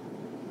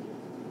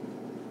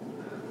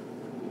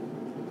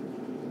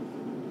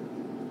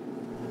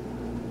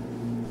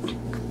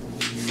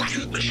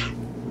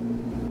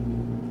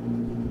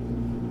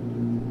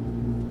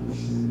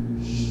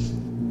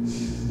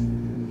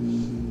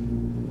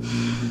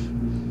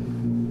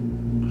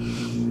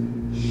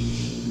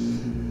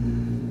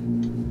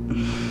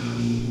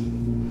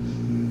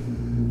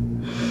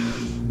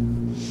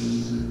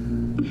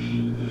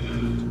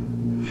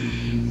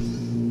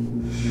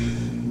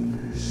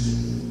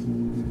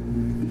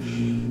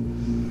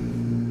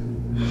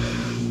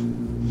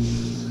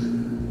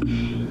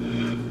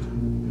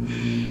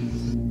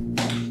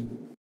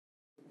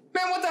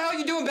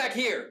 Back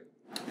here?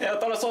 Yeah, I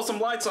thought I saw some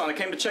lights on. I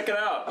came to check it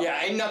out.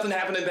 Yeah, ain't nothing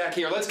happening back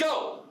here. Let's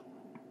go!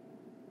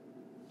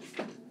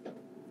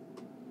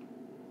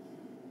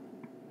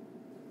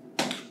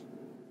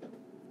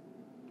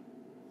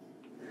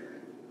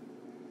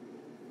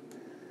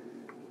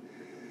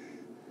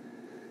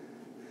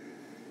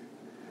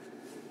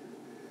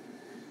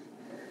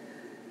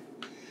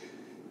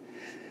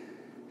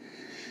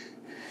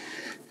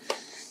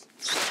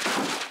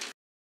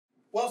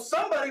 Well,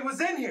 somebody was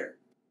in here.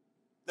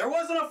 There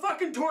wasn't a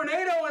fucking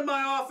tornado in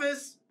my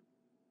office.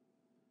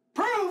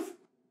 Proof?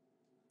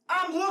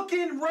 I'm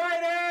looking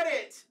right at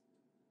it.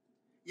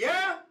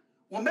 Yeah?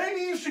 Well,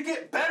 maybe you should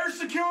get better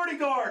security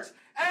guards,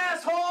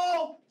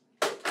 asshole!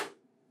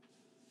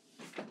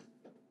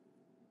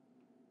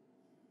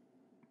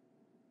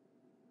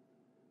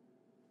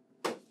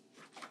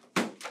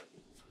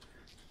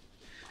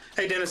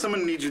 Hey, Dennis, I'm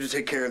gonna need you to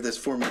take care of this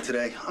for me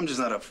today. I'm just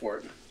not up for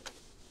it.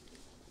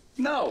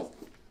 No.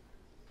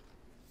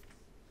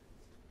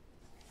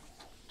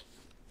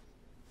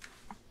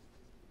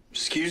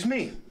 Excuse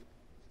me?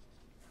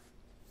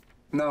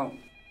 No.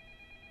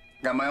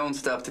 Got my own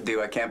stuff to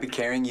do. I can't be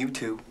carrying you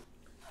two.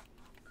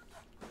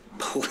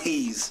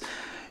 Please.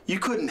 You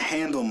couldn't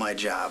handle my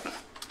job.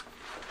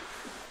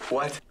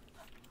 What?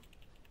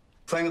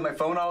 Playing with my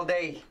phone all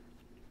day?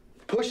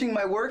 Pushing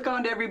my work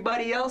onto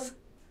everybody else?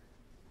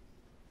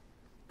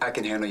 I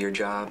can handle your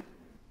job.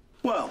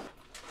 Well,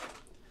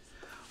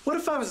 what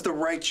if I was to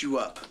write you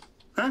up?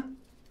 Huh?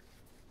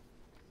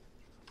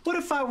 What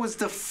if I was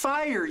to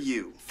fire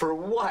you? For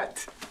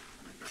what?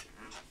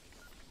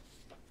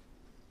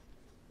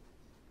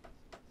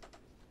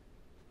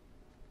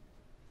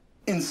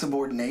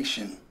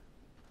 Insubordination.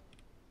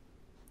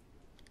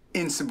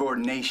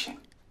 Insubordination.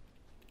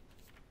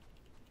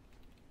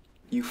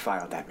 You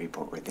filed that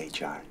report with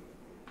HR.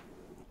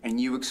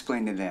 And you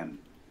explained to them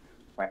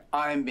why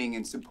I'm being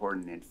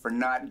insubordinate for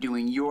not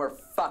doing your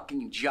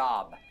fucking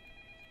job.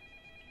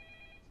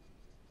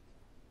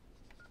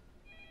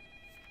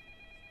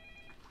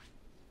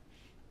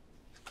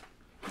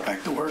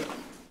 Back to work.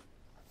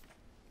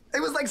 It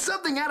was like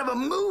something out of a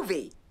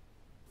movie.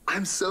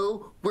 I'm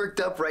so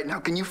worked up right now.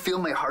 Can you feel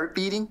my heart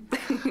beating?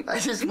 I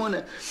just want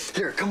to...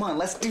 Here, come on.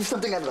 Let's do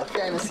something out of the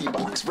fantasy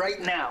box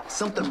right now.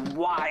 Something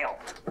wild.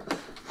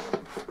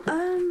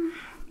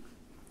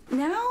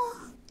 Now?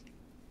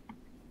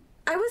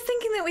 I was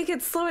thinking that we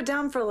could slow it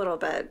down for a little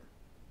bit.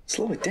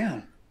 Slow it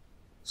down.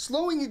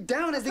 Slowing it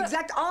down is the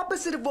exact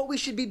opposite of what we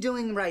should be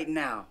doing right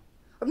now.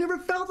 I've never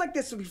felt like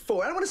this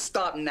before. I don't want to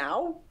stop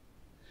now.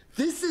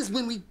 This is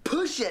when we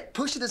push it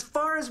as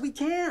far as we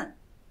can.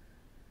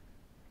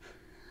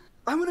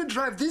 I'm gonna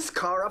drive this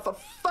car off a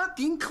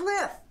fucking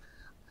cliff.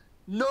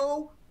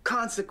 No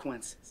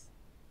consequences.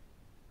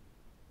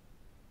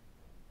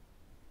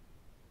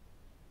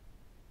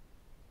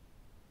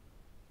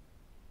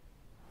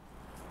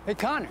 Hey,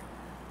 Connor.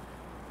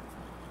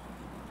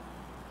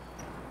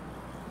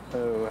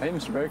 Oh, hey,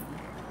 Mr. Berg.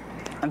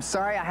 I'm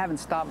sorry I haven't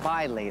stopped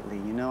by lately.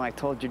 You know, I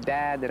told your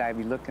dad that I'd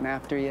be looking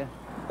after you.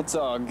 It's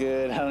all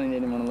good. I don't need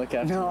anyone to look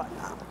after. No,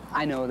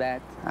 I know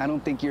that. I don't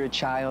think you're a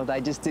child. I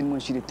just didn't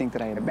want you to think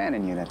that I had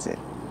abandoned you, that's it.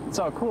 It's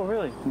all cool,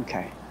 really.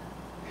 Okay.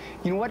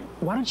 You know what?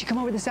 Why don't you come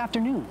over this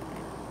afternoon?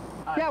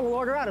 Yeah, we'll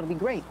order out. It'll be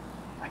great.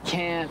 I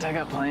can't. I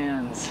got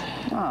plans.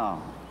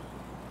 Oh.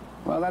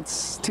 Well,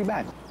 that's too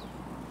bad.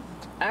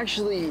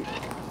 Actually,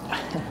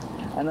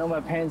 I know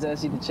my parents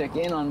asked you to check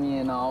in on me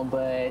and all,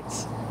 but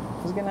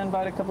I was gonna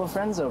invite a couple of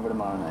friends over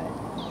tomorrow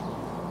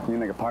night. You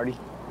mean like a party?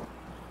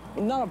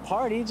 Not a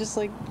party, just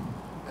like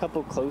a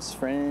couple close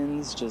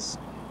friends, just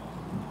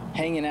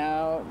hanging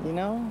out, you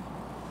know?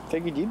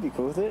 Figured you'd be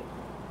cool with it.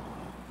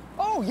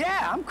 Oh,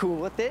 yeah, I'm cool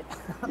with it.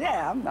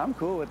 Yeah, I'm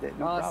cool with it.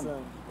 No Awesome.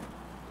 problem.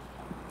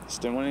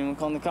 Just didn't want anyone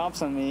calling the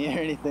cops on me or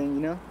anything,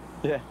 you know?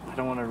 Yeah. I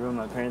don't want to ruin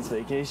my parents'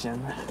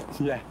 vacation.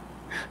 Yeah,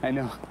 I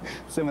know.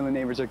 Some of the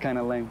neighbors are kind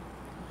of lame.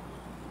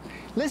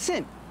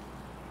 Listen,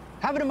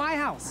 have it at my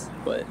house.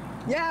 What?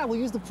 Yeah, we'll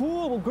use the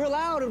pool, we'll grill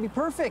out, it'll be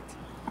perfect.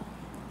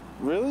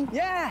 Really?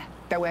 Yeah,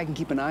 that way I can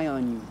keep an eye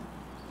on you.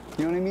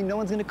 You know what I mean? No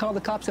one's gonna call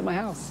the cops at my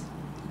house.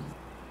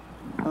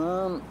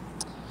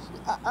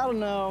 I don't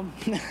know.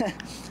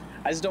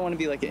 I just don't want to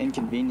be like an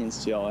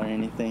inconvenience to y'all or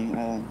anything.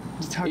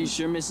 Are you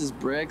sure Mrs.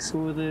 Breck's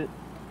cool with it?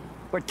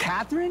 But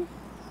Catherine?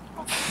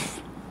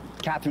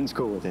 Catherine's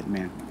cool with it,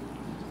 man.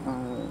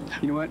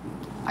 You know what?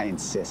 I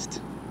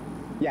insist.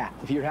 Yeah,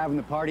 if you're having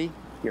the party,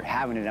 you're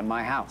having it at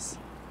my house.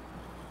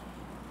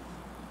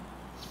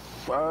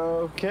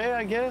 Okay,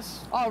 I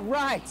guess. All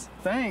right.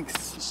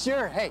 Thanks.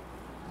 Sure, hey,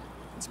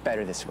 it's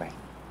better this way.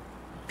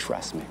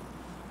 Trust me.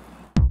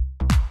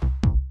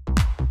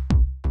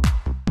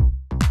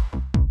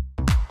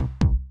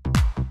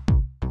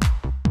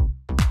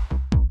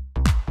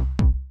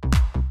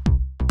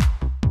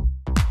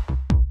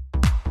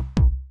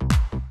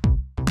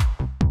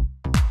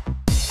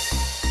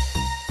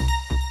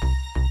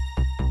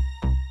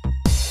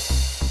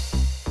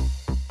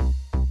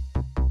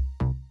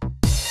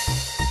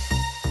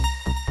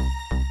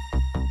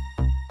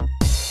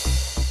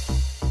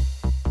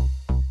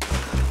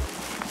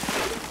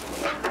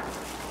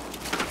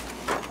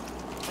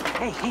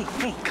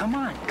 Hey, come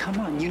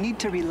on. You need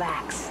to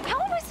relax. How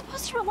am I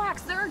supposed to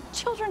relax? There are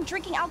children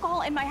drinking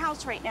alcohol in my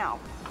house right now.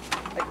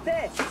 Like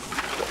this.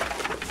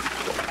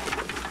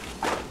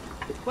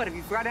 What, have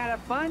you forgot how to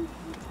have fun?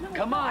 No,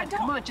 come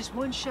on, just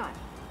one shot.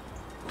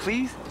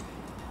 Please?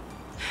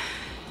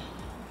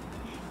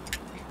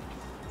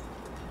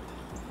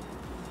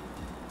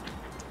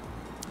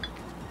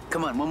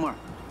 Come on, one more.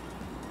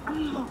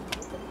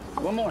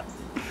 One more.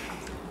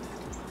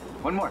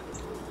 One more.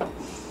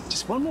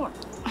 Just one more.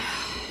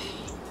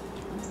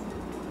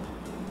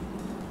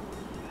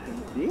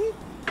 See?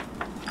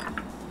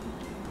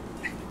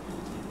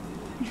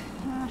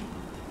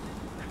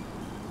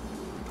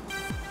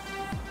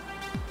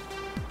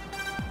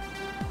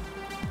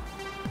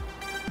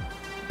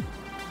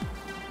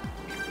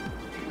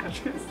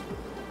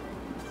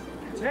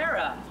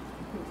 Tara!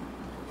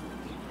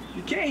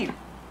 You came!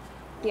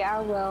 Yeah,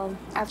 well,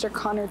 after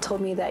Connor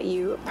told me that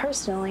you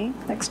personally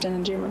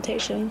extended your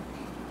invitation,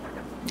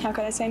 how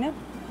could I say no?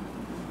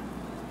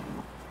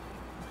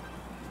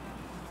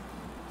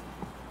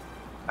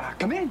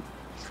 Come in.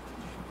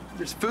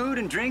 There's food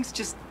and drinks.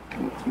 Just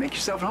make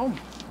yourself at home.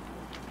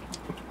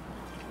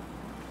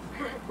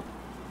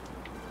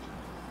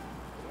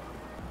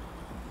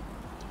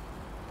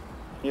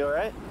 You all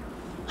right?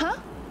 Huh?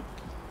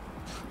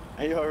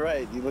 Are you all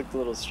right? You looked a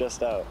little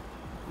stressed out.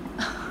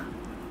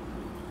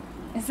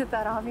 Is it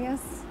that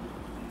obvious?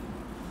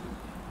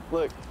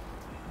 Look,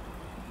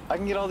 I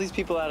can get all these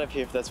people out of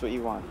here if that's what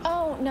you want.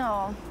 Oh,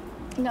 no.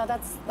 No,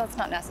 that's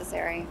not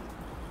necessary.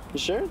 You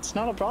sure? It's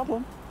not a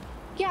problem.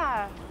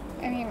 Yeah,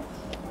 I mean,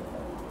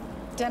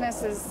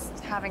 Dennis is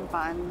having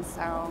fun,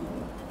 so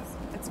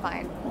it's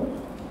fine.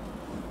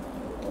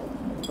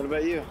 What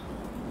about you?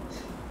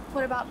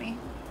 What about me?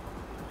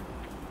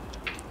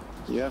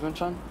 You having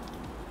fun?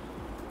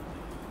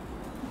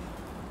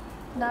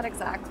 Not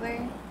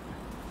exactly.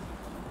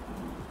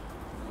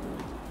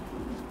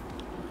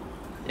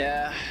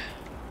 Yeah.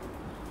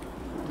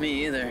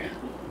 Me either.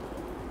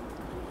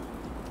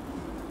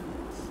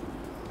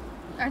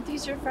 Aren't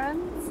these your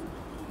friends?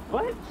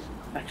 What?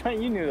 I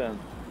thought you knew them.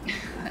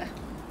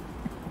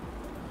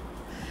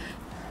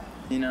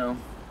 You know,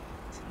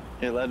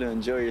 you're allowed to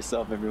enjoy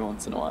yourself every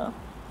once in a while.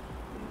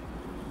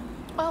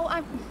 Oh,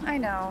 I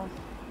know.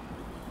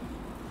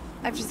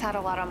 I've just had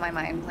a lot on my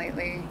mind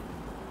lately.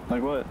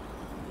 Like what?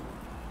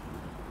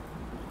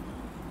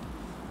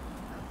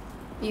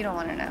 You don't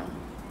want to know.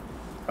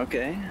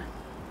 Okay.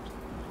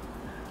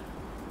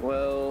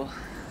 Well,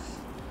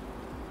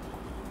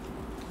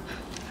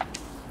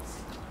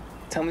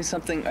 tell me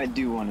something I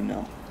do want to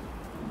know.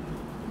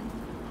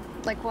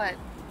 Like what?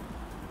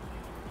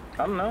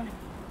 I don't know.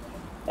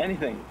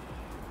 Anything.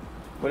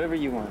 Whatever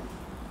you want.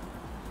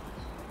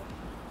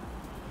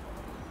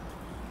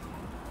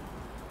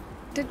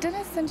 Did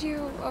Dennis send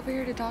you over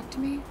here to talk to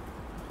me?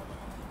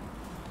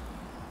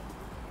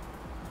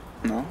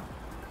 No?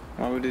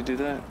 Why would he do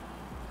that?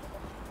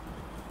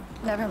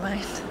 Never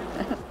mind.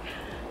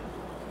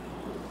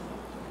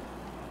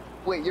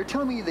 Wait, you're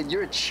telling me that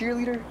you're a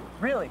cheerleader?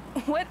 Really?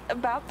 What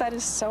about that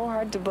is so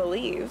hard to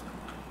believe?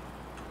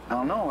 I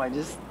don't know,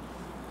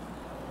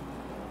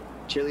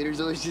 cheerleaders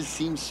always just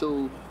seem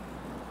so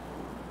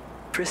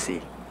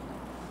prissy.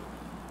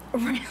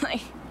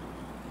 Really?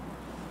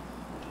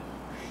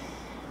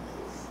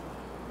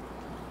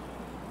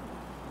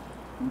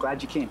 I'm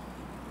glad you came.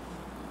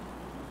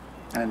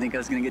 I didn't think I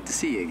was gonna get to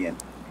see you again.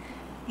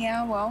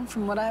 Yeah, well,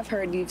 from what I've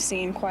heard, you've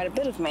seen quite a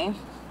bit of me.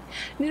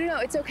 No,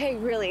 it's okay,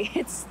 really.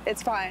 It's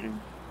fine.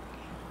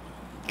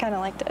 Kind of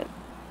liked it.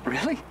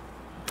 Really?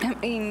 I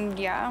mean,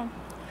 yeah.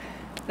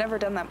 Never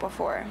done that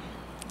before.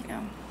 You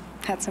know,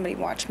 had somebody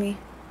watch me.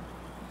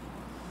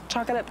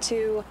 Chalk it up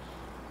to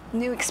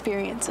new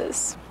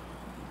experiences.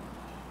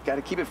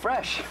 Gotta keep it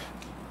fresh.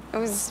 It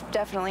was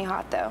definitely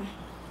hot, though.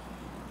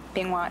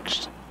 Being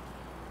watched.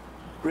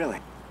 Really?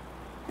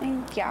 I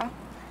mean, yeah.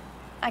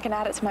 I can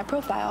add it to my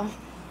profile.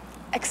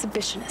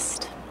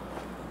 Exhibitionist.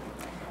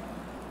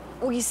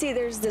 Well, you see,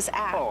 there's this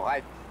app. Oh,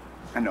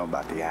 I know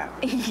about the app.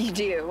 You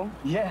do?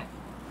 Yeah.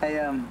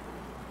 I,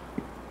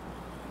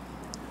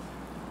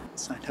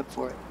 signed up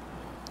for it.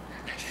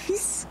 You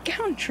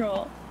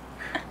scoundrel.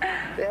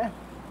 Yeah.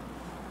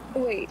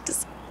 Wait,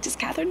 does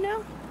Catherine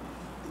know?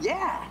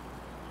 Yeah.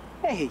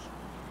 Hey,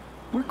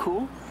 we're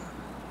cool.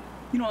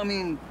 You know, I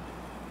mean,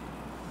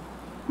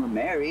 we're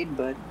married,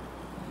 but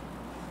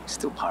we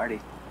still party.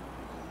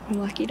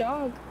 Lucky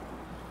dog.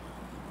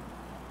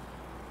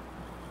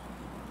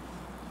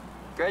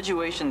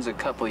 Graduation's a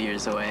couple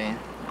years away.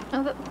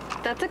 Oh,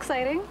 that's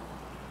exciting.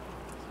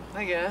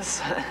 I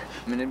guess. I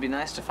mean, it'd be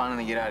nice to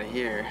finally get out of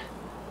here.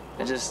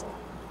 I just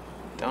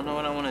don't know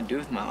what I want to do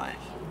with my life.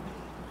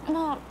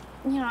 Well,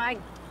 you know, I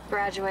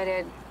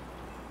graduated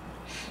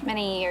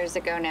many years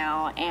ago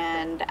now,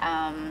 and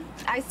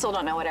I still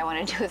don't know what I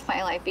want to do with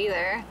my life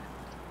either.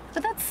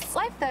 But that's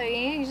life, though.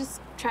 You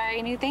just try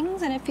new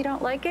things, and if you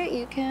don't like it,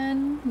 you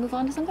can move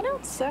on to something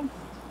else, so.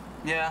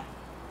 Yeah.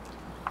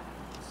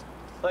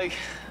 Like,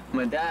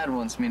 my dad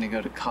wants me to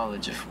go to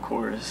college, of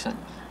course,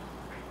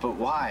 but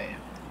why?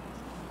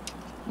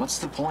 What's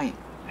the point?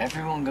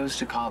 Everyone goes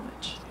to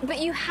college. But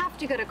you have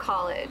to go to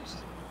college.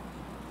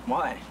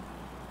 Why?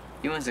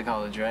 You went to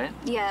college, right?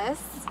 Yes.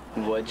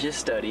 What'd you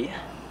study?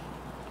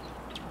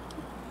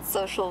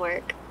 Social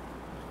work.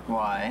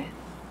 Why?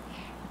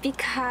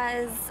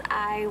 Because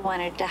I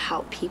wanted to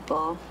help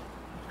people.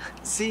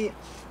 See,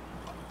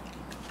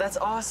 that's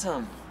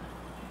awesome.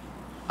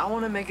 I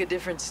want to make a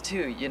difference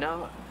too, you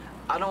know?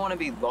 I don't want to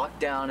be locked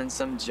down in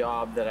some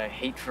job that I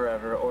hate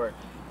forever or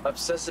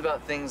obsess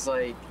about things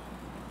like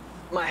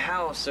my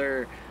house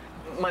or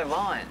my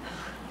lawn.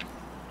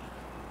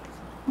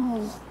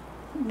 Well,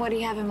 what do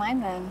you have in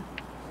mind then?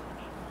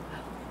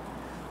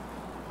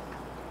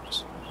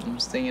 I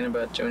was thinking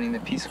about joining the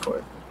Peace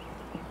Corps.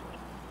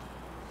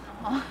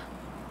 Oh,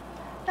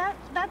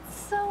 that's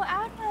so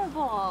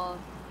admirable.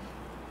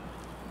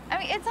 I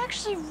mean, it's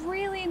actually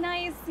really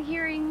nice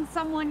hearing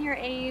someone your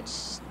age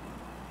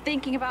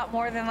thinking about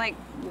more than like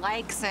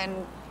likes and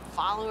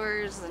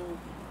followers and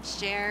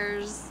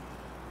shares.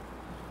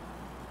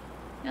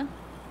 Yeah.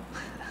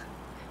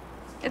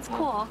 It's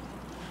cool.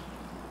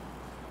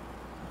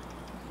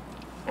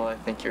 Well, I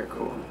think you're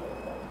cool.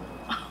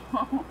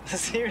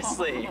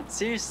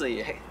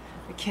 Seriously,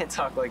 I can't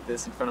talk like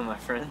this in front of my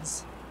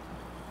friends.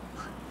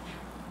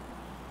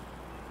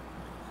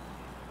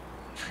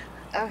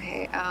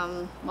 Okay,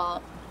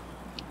 well,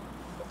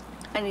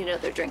 I need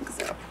another drink,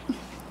 so.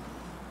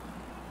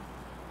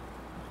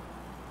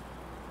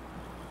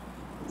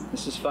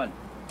 This is fun.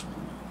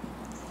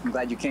 I'm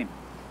glad you came.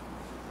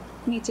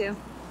 Me too.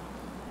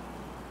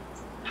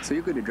 So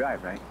you're good to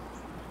drive, right?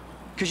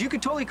 Because you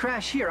could totally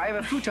crash here. I have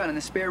a futon in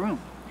the spare room.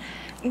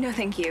 No,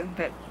 thank you,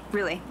 but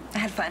really, I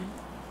had fun.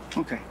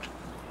 Okay.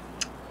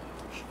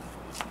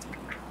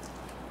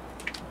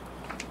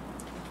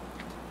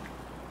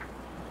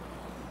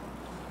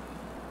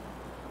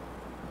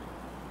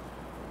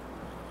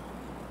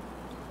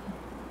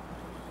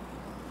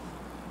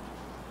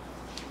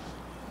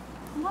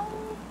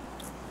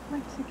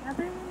 Like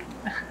together?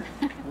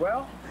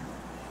 Well,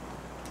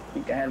 I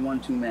think I had one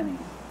too many.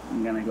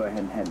 I'm gonna go ahead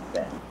and head to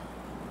bed.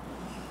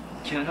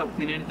 Can I help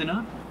clean anything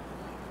up?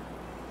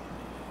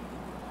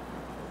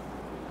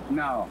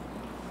 No.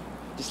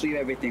 Just leave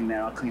everything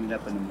there. I'll clean it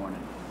up in the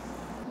morning.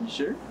 You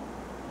sure?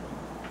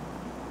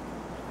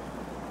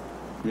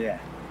 Yeah.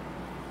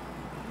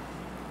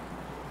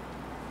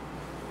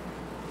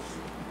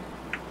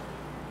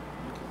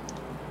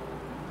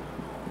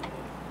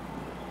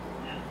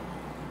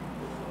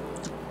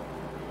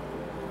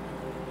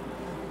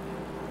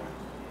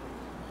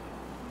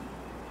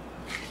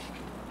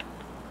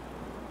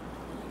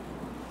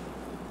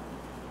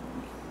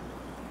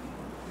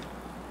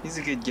 He's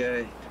a good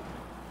guy.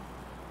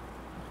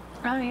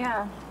 Oh,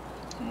 yeah.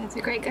 He's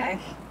a great guy.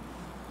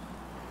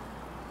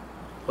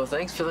 Well,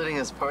 thanks for letting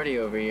us party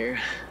over here.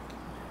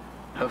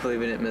 Hopefully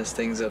we didn't mess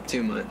things up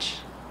too much.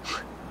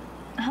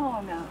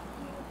 Oh, no.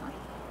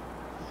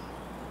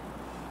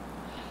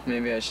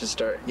 Maybe I should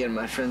start getting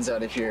my friends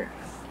out of here.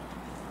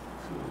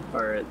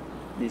 Or at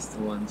least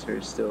the ones who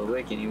are still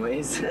awake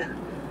anyways.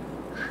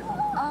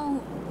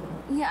 Oh,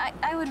 yeah,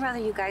 I would rather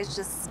you guys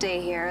just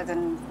stay here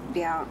than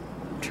be out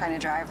trying to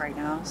drive right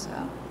now, so.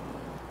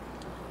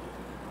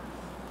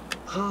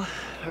 Oh,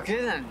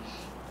 okay then.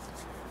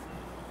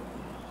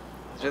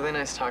 It's really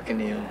nice talking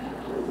to you.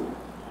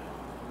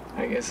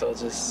 I guess I'll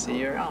just see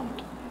you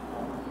around.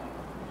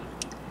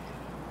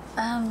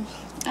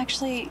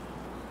 Actually,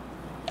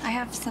 I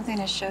have something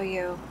to show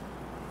you.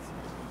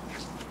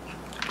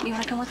 You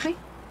wanna come with me?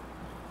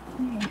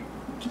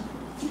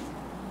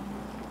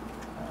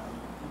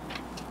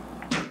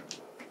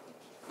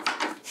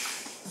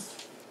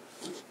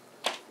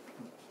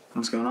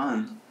 What's going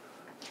on?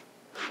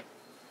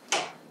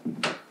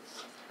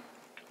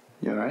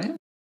 You alright?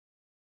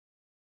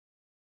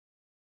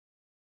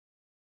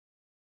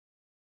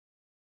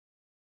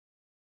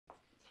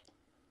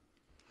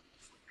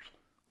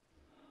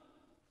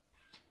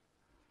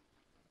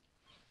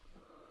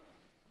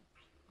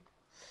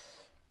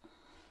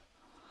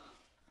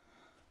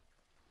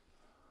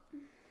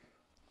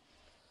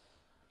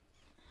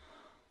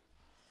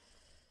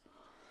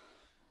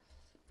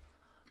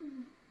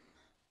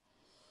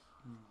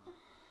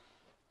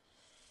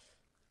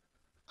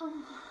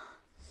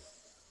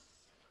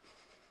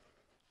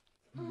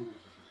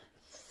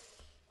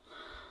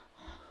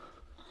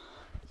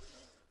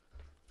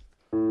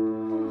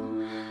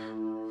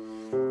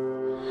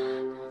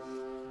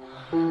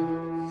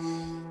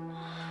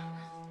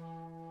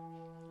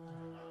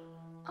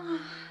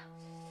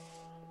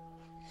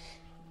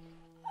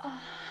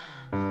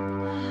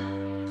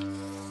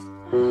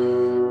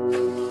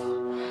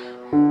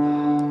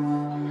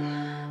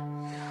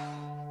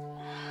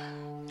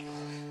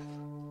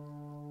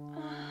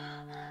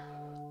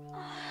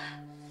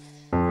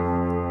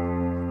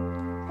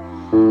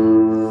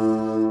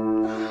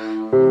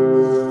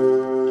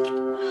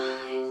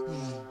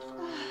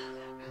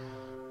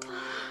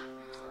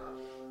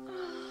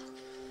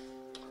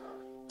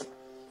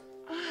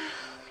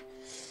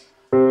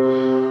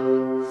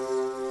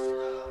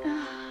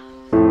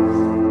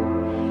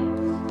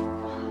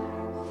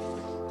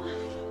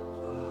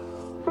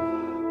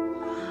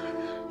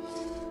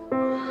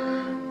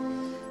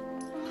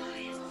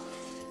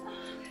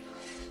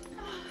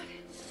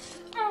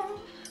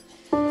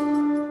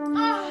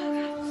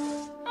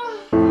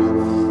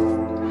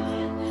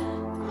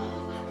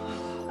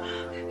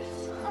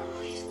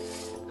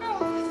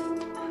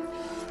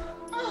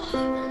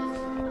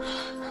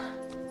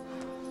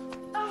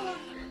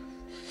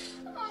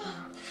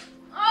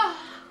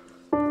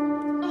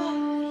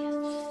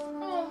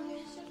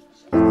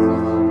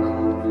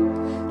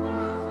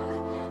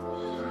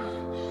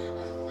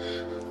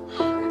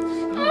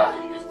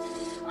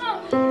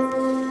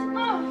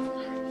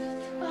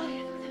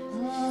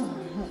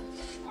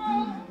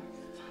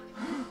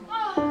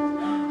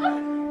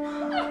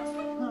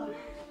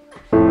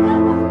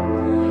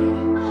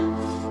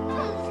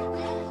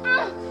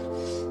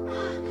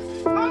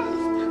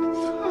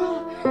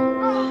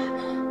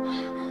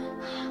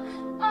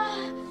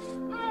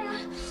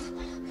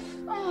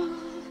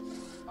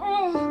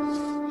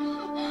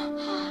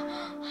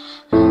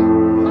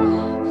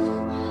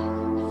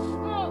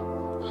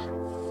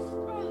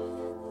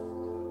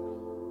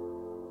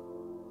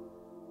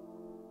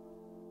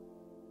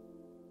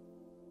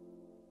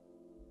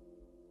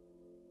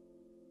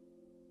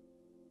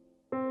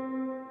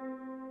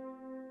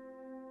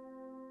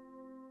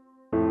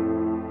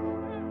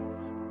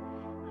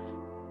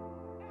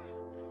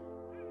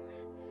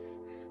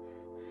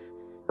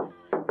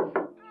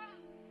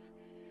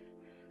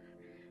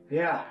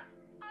 Yeah.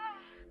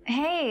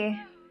 Hey.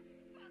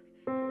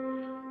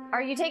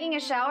 Are you taking a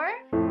shower?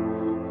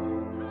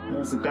 I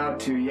was about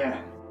to,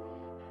 yeah.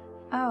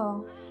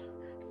 Oh.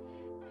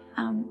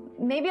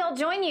 Maybe I'll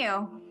join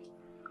you.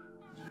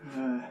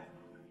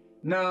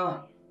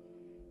 No.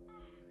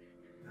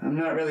 I'm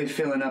not really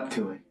feeling up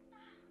to it.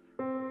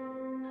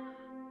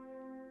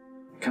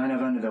 Kind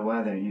of under the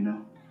weather, you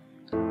know?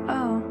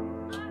 Oh.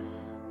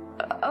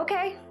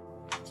 Okay.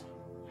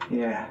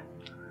 Yeah.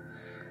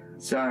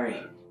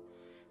 Sorry.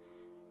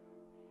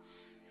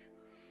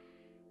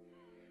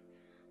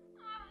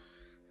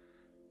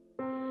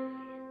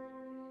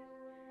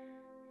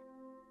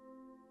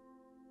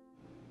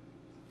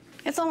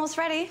 It's almost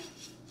ready.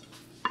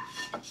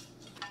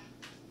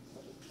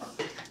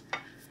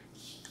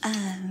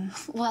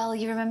 Well,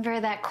 you remember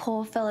that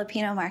cool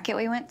Filipino market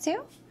we went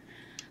to?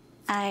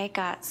 I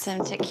got some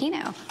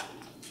taquino.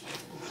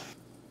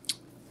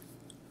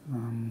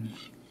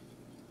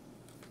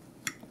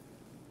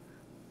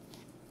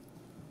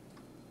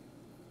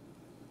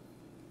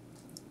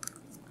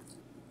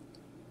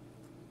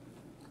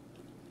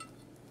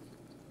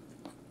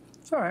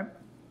 It's all right.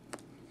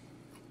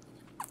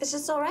 It's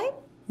just all right?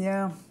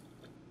 Yeah.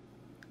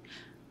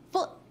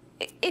 Well,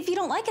 if you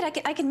don't like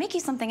it, I can make you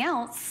something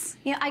else.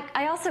 You know,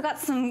 I also got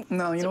some...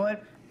 No, you know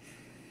what?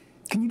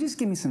 Can you just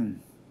give me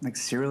some, like,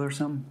 cereal or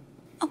something?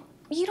 Oh,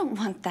 you don't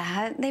want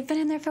that. They've been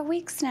in there for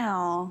weeks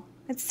now.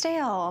 It's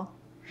stale.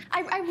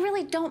 I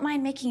really don't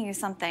mind making you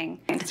something.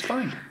 It's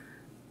fine.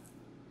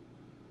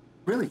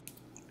 Really?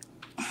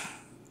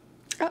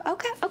 Oh,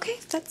 okay,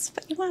 if that's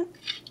what you want.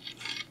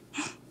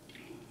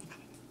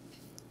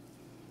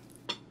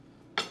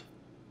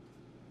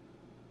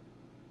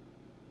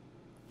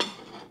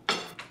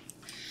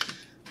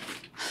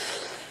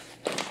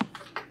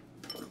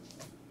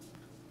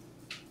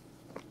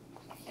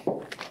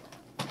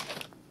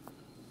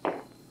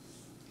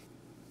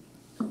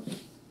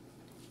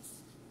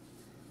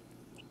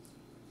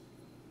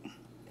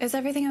 Is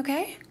everything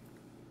okay?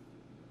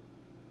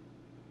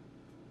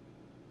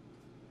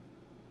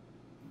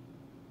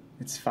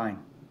 It's fine.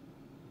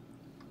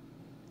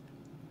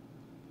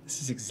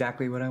 This is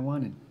exactly what I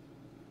wanted.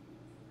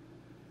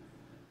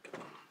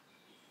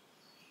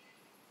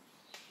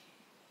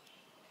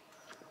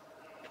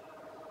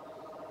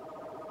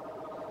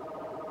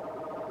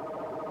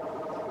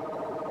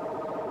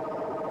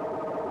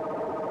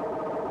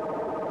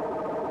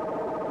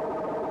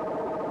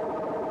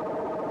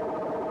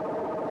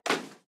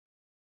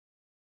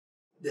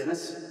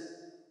 Dennis?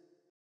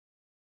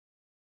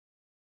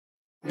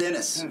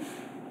 Dennis.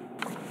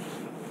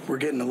 We're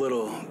getting a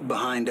little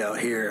behind out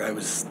here. I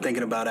was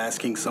thinking about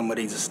asking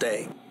somebody to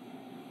stay.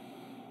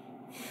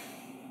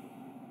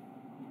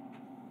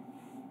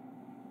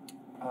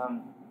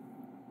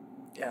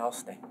 Yeah, I'll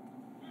stay.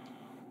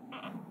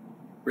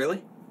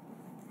 Really?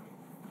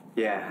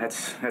 Yeah,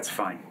 that's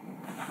fine.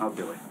 I'll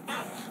do it.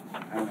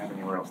 I don't have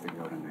anywhere else to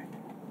go tonight.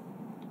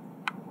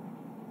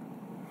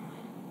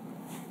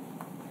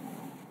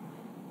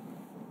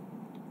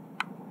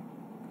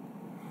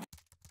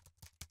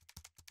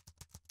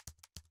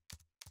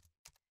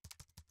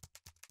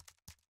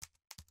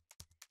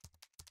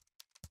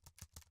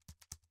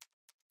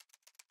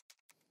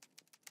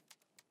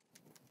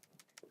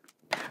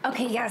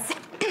 Okay, yes.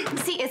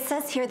 See, it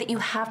says here that you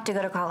have to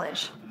go to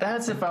college.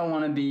 That's if I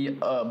want to be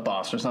a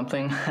boss or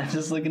something. I'm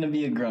just looking to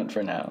be a grunt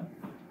for now.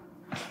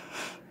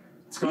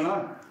 What's going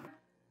on?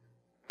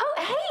 Oh,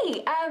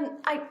 hey!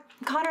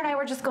 Connor and I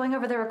were just going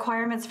over the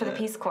requirements for the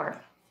Peace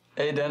Corps.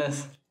 Hey,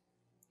 Dennis.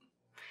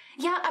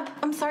 Yeah,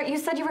 I'm sorry. You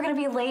said you were going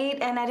to be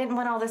late, and I didn't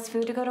want all this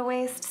food to go to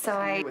waste, so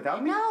I...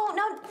 Without me?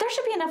 No, there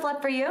should be enough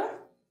left for you.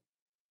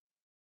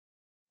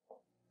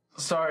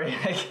 Sorry,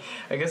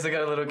 I guess I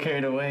got a little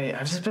carried away.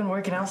 I've just been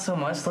working out so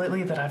much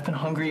lately that I've been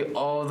hungry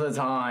all the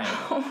time.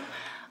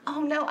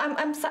 Oh no,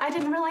 I'm sorry. I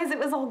didn't realize it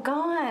was all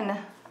gone.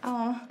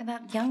 Oh, and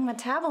that young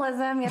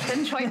metabolism. You have to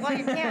enjoy it while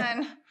you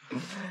can.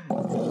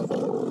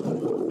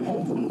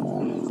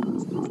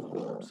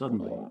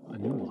 Suddenly, a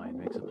new line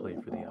makes a play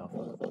for the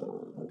Alpha.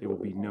 There will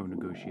be no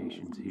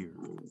negotiations here.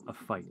 A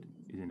fight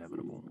is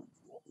inevitable.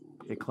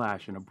 A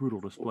clash and a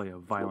brutal display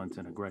of violence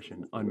and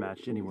aggression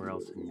unmatched anywhere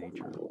else in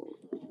nature.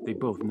 They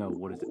both know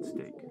what is at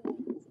stake.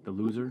 The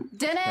loser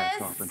Dennis! is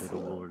cast off into the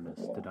wilderness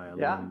to die a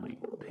lonely,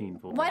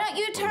 painful Why death. don't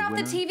you While turn off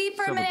the winner TV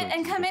for a minute celebrates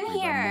and his come in victory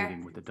by here?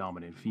 mating with the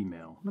dominant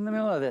female. I'm in the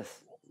middle of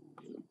this.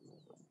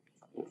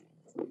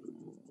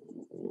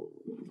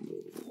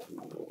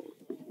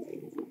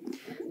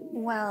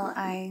 Well,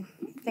 I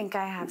think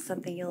I have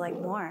something you'll like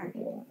more.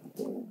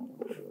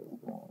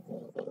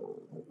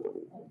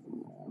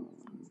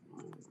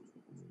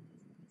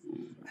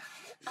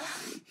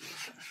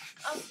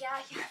 Oh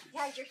yeah.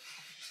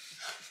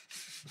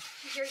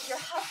 Your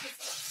house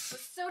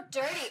was so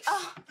dirty.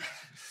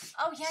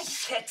 Oh yeah.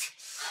 Shit.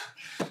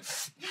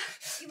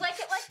 You like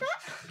it like that?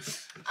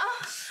 Oh.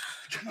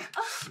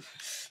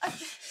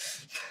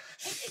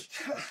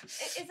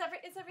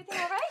 Is everything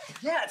all right?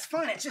 Yeah, it's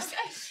fine. It's just...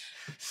 Okay.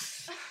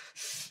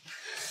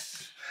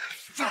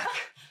 Fuck.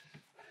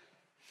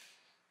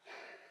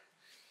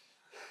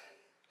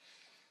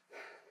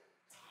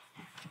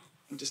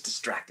 I'm just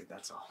distracted,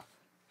 that's all.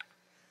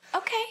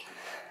 Okay.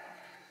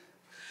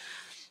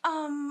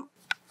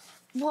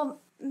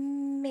 Well,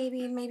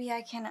 maybe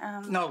I can,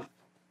 No.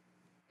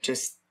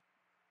 Just...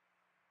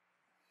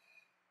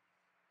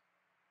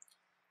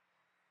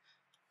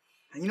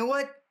 You know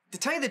what? To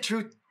tell you the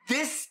truth,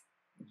 this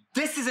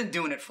isn't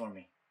doing it for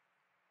me.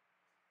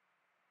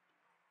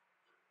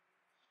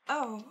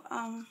 Oh,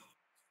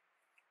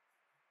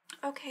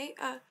 okay,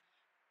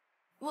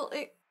 well,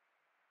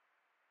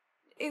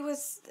 it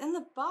was in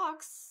the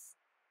box.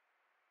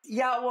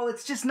 Yeah, well,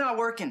 it's just not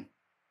working.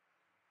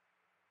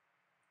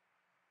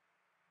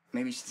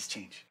 Maybe you should just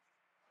change.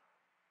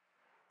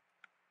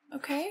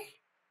 Okay?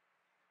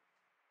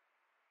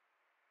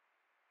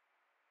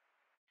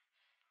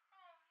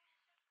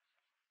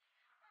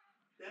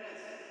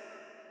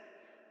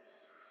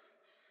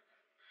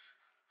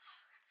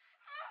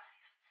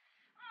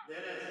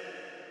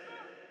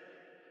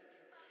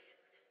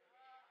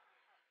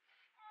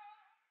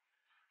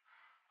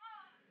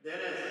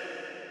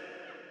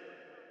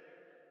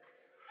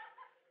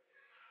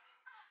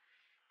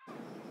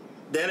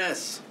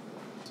 Dennis,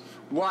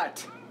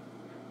 What?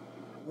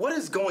 what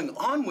is going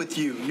on with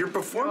you? Your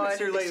performance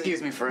here lately.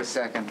 Excuse me for a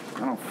second. I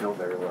don't feel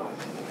very well.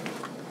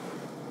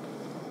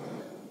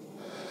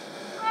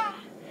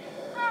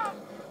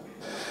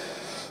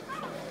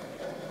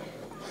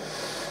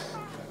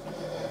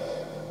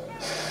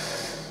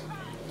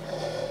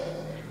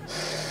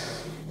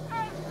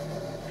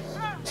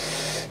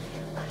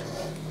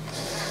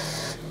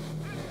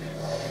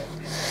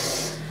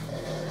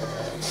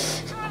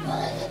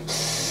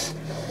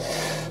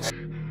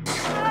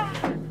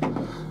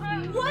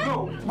 What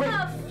No, wait,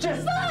 the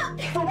just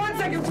fuck? for 1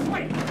 second.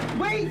 Wait,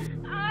 wait.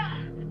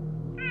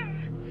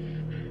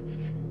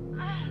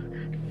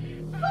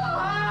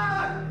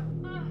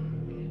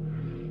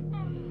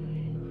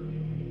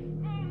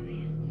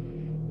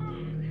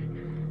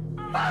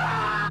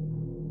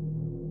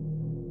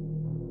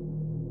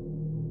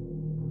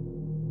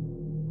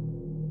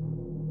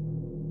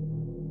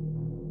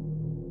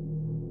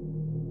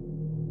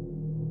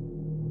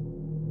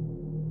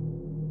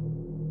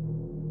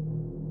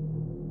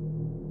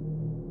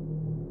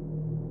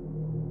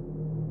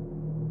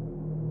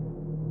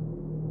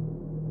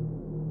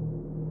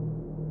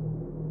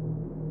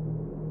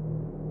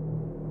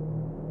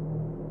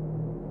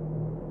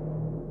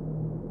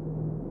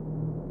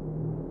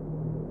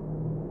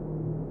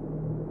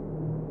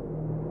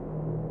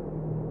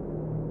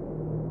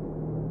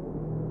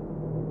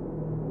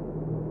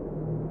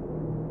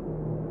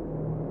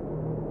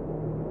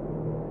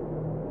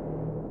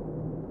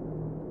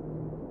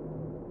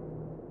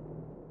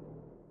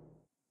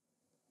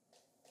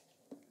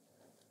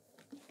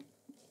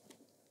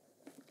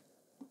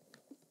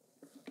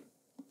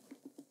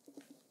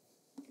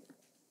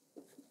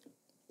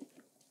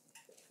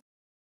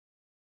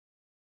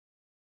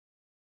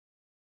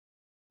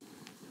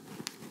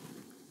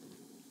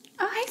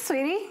 Oh, hey,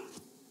 sweetie.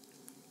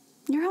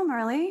 You're home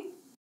early.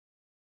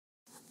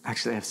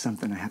 Actually, I have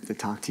something I have to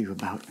talk to you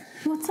about.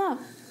 What's up?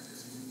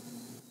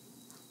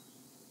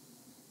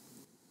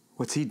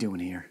 What's he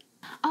doing here?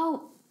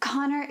 Oh,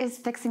 Connor is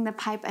fixing the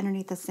pipe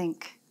underneath the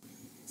sink.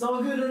 It's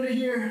all good under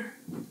here.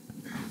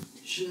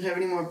 Shouldn't have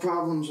any more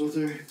problems with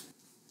her.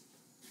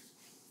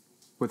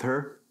 With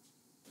her?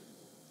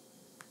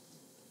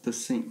 The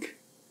sink.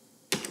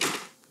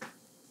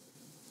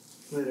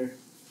 Later.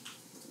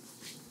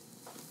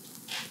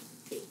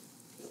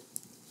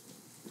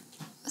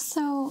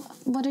 So,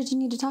 what did you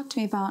need to talk to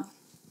me about?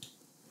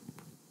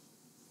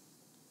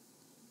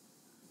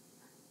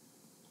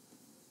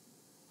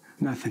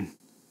 Nothing.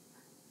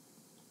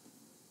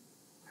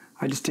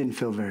 I just didn't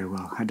feel very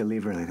well. I had to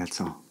leave early, that's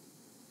all.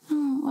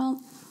 Oh,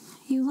 well,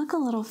 you look a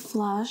little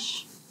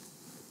flush.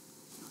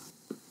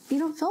 You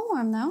don't feel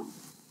warm, though.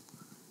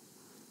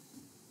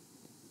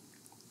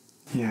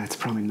 Yeah, it's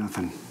probably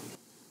nothing.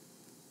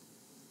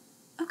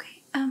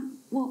 Okay,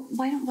 well,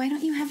 why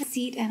don't you have a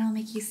seat and I'll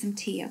make you some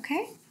tea,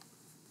 okay?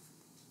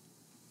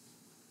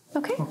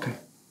 Okay? Okay.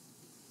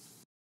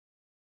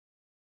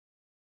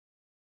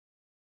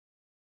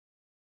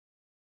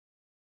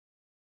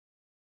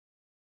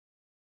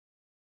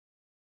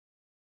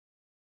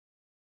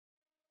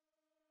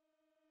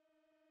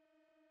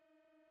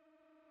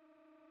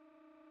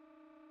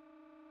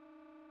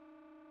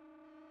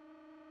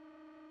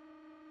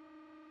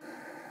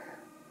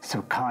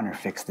 So Connor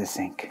fixed the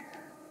sink.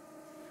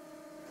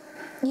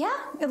 Yeah,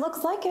 it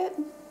looks like it.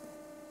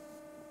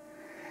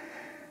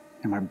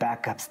 No more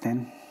backups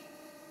then?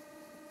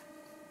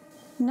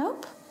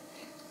 Nope.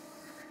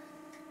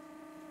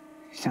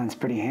 Sounds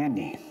pretty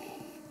handy.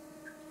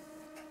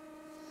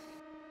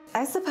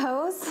 I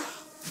suppose.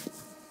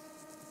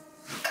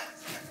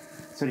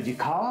 So did you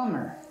call him,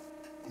 or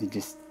did he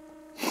just...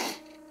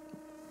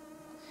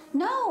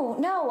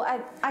 No,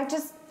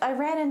 I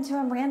ran into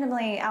him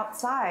randomly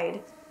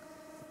outside.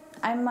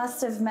 I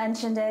must have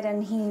mentioned it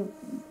and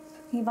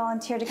he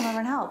volunteered to come over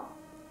and help.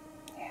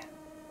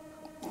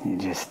 You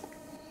just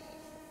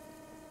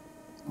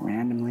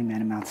randomly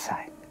met him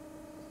outside?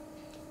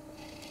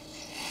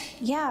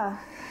 Yeah,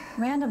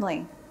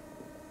 randomly.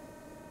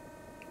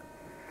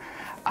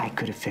 I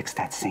could have fixed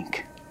that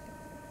sink.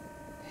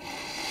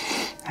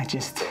 I've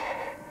just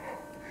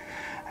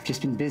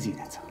been busy,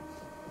 that's all.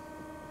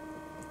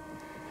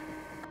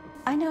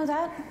 I know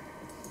that.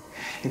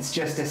 It's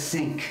just a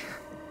sink.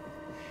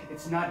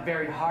 It's not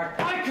very hard.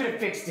 I could have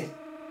fixed it!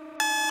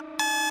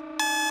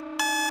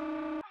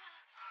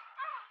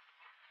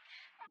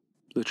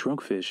 The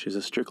trunkfish is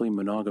a strictly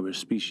monogamous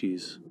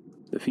species.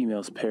 The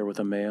females pair with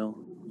a male,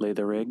 lay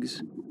their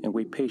eggs, and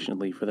wait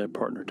patiently for their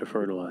partner to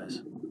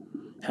fertilize.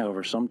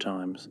 However,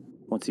 sometimes,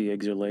 once the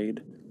eggs are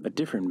laid, a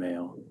different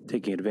male,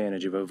 taking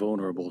advantage of a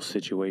vulnerable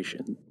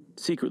situation,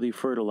 secretly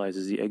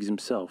fertilizes the eggs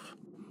himself,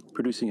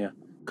 producing a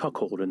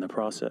cuckold in the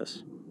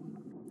process.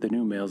 The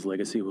new male's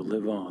legacy will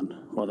live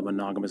on, while the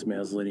monogamous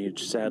male's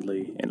lineage,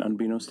 sadly and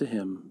unbeknownst to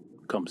him,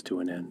 comes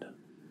to an end.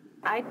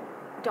 I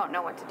don't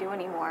know what to do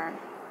anymore.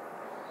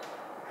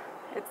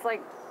 It's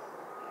like,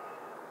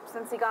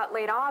 since he got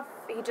laid off,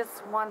 he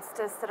just wants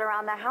to sit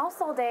around the house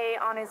all day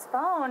on his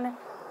phone.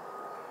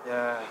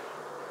 Yeah,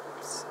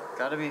 it's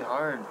gotta be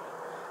hard.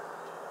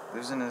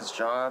 Losing his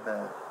job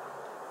at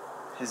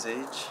his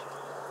age.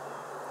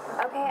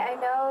 Okay,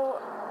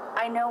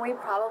 I know we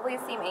probably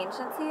seem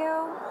ancient to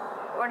you.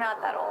 We're not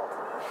that old.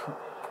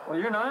 Well,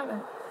 you're not.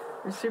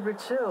 You're super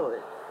chill.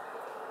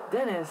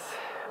 Dennis.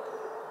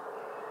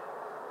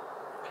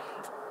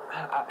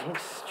 He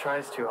just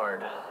tries too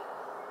hard.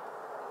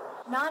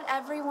 Not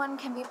everyone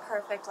can be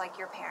perfect like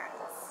your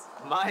parents.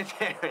 My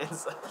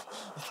parents?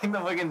 You think the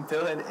fucking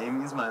pillhead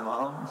Amy's my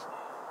mom?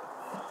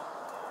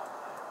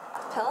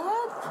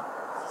 Pillhead?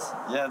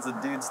 Yeah, it's a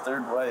dude's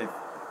third wife.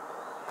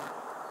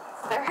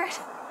 Third?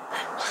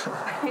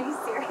 Are you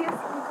serious?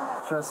 Oh my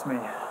God. Trust me,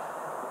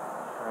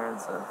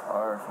 parents are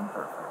far from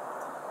perfect.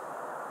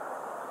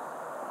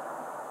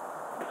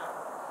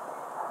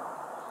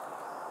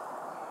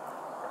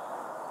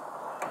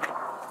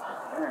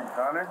 Aaron,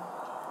 Connor,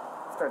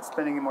 start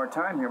spending any more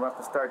time here, we'll have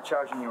to start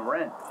charging you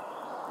rent.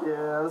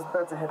 Yeah, I was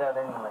about to head out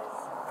anyways.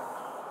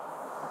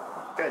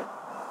 Good.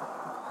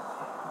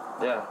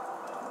 Yeah,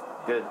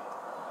 good.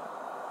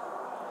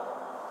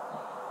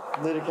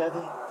 Later,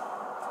 Kathy.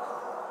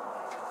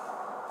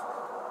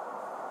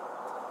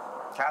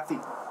 Kathy.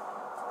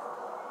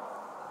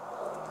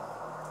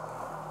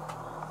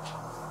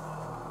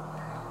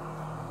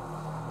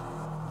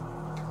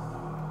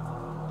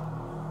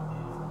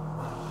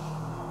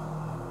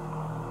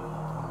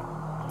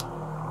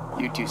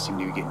 You two seem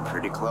to be getting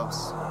pretty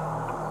close.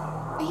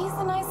 He's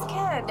a nice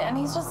kid, and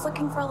he's just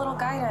looking for a little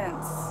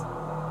guidance.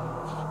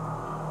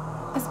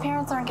 His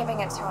parents aren't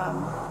giving it to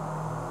him.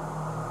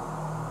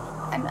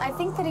 And I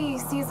think that he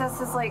sees us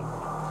as, like,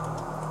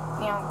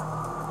 you know,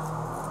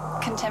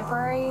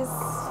 contemporaries.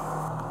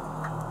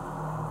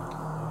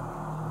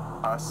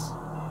 Us?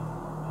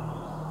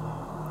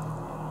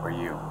 Or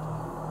you?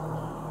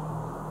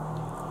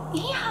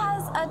 He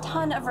has a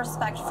ton of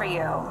respect for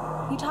you.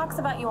 He talks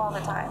about you all the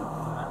time.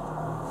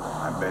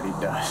 I bet he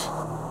does.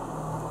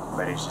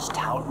 But he's just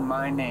touting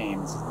my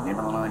names,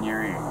 nibbling on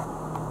your ear.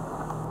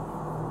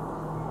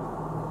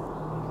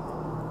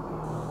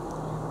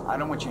 I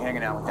don't want you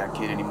hanging out with that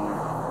kid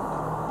anymore.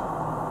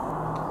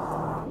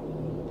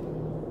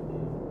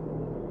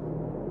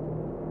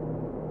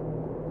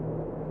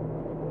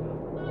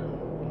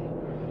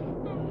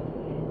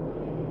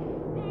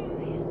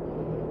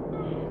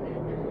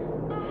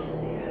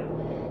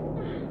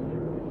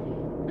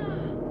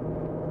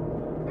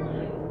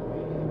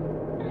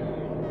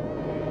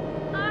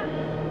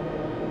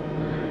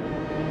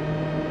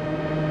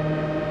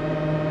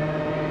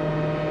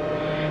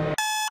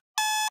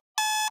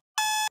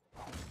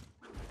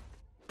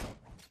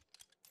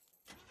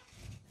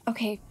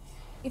 Okay,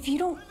 if you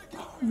don't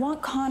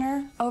want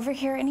Connor over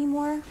here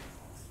anymore,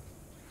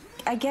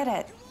 I get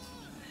it.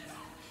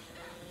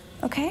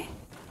 Okay?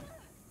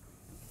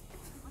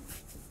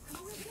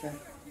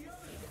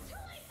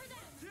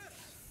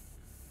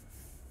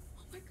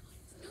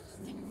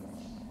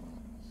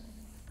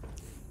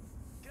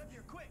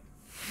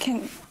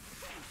 Okay.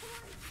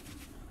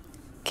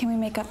 Can we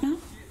make up now?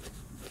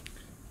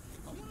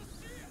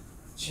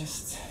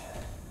 Just...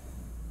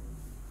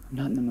 I'm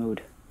not in the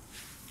mood.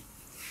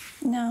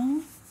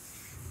 No?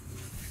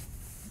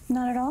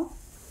 Not at all?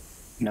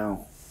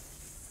 No.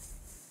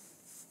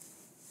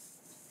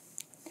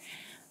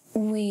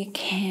 We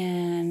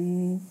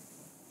can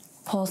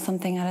pull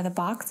something out of the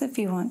box if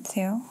you want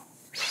to.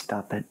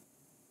 Stop it.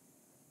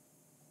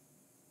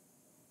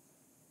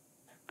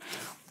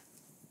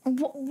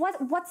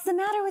 What's the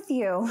matter with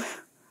you?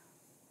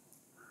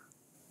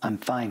 I'm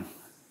fine.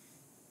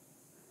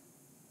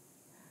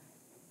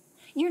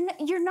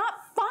 You're not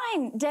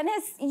fine,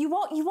 Dennis. You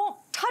won't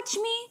touch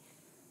me.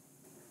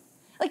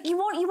 Like you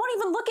won't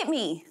even look at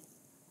me.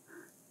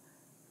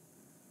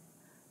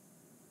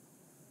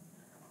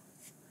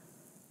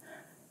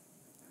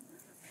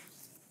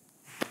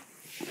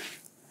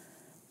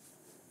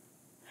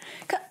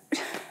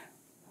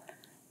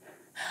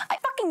 I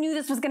fucking knew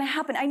this was gonna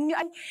happen. I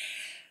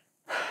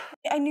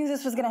knew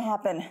this was gonna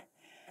happen.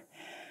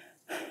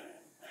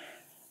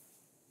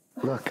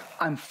 Look,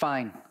 I'm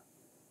fine.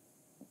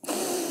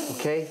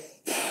 Okay?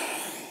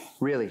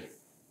 Really.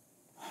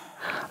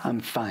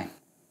 I'm fine.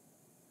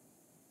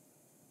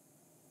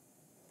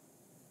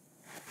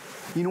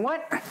 You know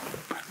what?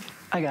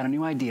 I got a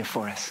new idea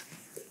for us.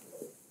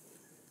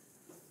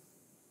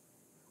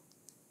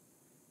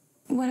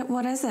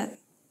 What is it?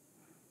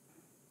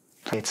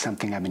 It's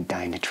something I've been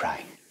dying to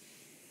try.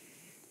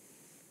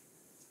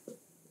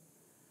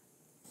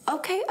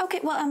 Okay.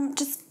 Well,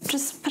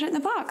 just put it in the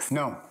box.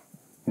 No.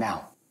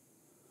 Now.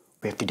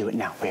 We have to do it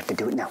now. We have to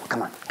do it now.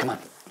 Come on. Come on.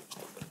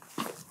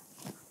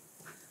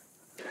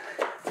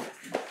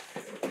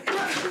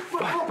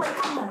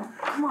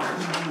 Come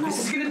on. No,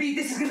 this is gonna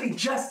be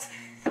just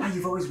how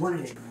you've always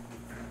wanted it.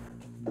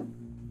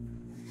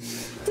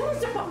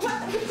 Dennis,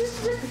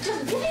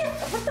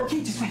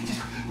 Okay, just wait.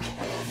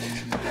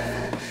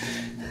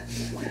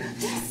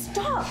 Dennis,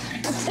 stop.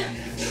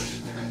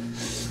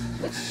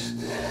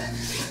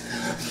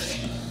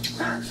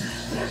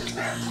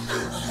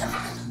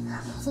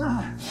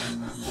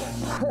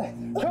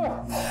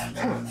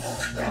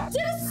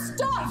 Dennis,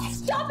 stop!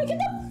 Stop it! Get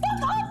the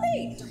fuck off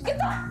me! Get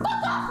the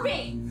fuck off me!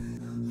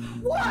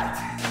 What?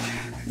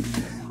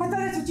 I thought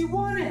that's what you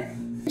wanted.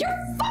 You're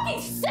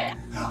fucking sick!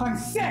 I'm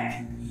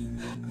sick!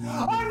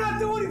 I'm not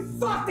the one who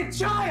fucked the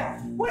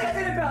child! What is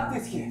it about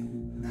this kid?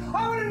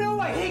 I want to know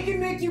why he can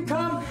make you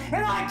come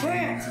and I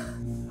can't!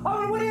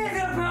 What is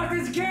it about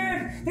this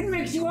kid that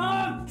makes you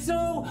hug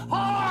so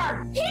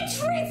hard? He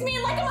treats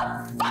me like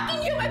I'm a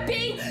fucking human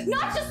being,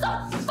 not just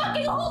some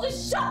fucking hole to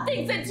shove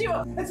things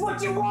into! That's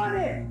what you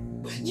wanted!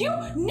 You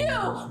knew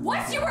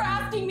what you were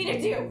asking me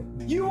to do!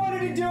 You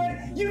wanted to do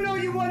it, you know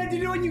you wanted to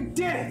do it, and you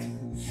did it!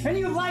 And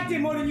you liked it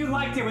more than you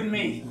liked it with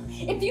me!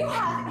 If you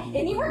have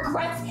any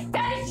regrets,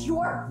 that is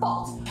your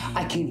fault!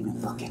 I can't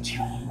even look at you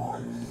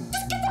anymore.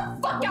 Just get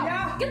the fuck out!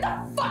 Yeah? Get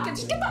the fuck out!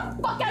 Just get the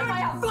fuck out of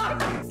my house!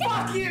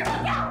 Fuck you!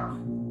 Fuck out!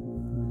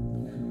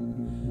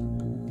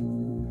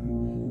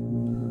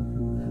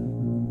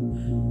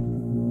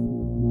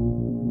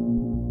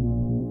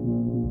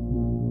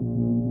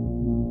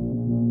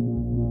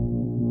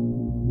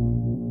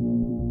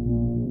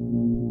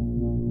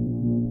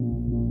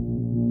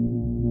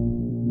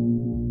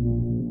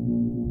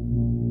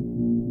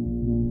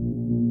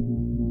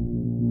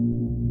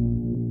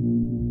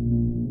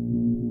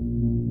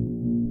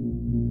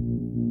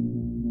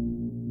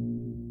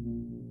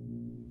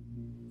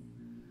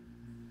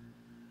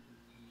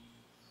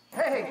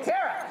 Hey,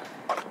 Kara!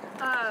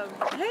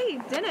 Hey,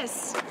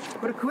 Dennis.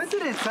 What a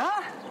coincidence,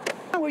 huh?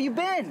 Where you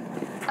been?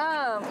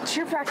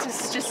 Cheer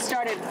practice just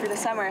started for the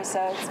summer,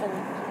 so it's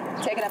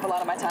been taking up a lot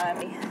of my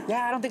time.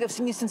 Yeah, I don't think I've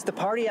seen you since the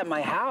party at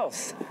my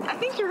house. I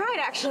think you're right,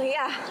 actually,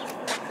 yeah.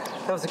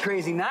 That was a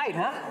crazy night,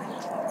 huh?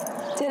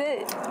 Did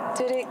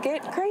it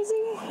get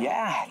crazy?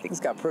 Yeah, things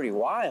got pretty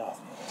wild.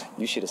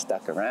 You should have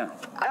stuck around.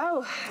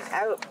 Oh,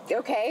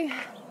 okay.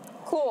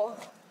 Cool.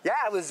 Yeah,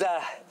 it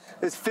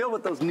was filled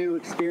with those new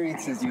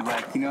experiences you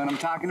like. You know what I'm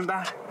talking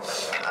about?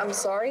 I'm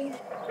sorry?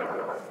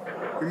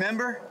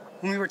 Remember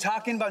when we were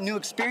talking about new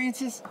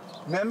experiences?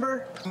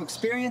 Remember? New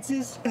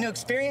experiences? New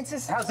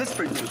experiences? How's this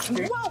for new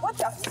experience? Whoa, what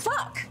the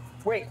fuck?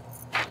 Wait,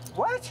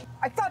 what?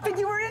 I thought that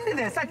you were into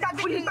this. I thought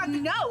that you thought...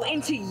 No,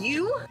 into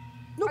you?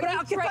 No, but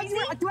Are you crazy?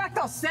 You act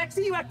all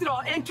sexy, you acted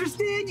all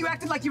interested, you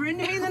acted like you were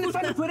into me, and then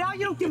decided to put out,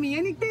 you don't give me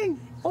anything?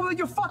 Oh, well,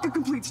 you're a fucking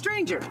complete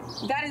stranger.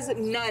 That is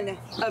none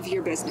of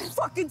your business.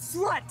 Fucking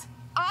slut!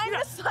 I'm a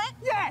slut?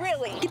 Yes!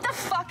 Really? Get the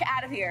fuck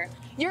out of here.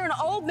 You're an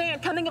old man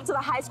coming up to the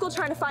high school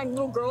trying to find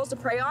little girls to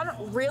prey on?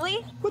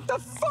 Really? What the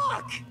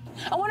fuck?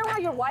 I wonder how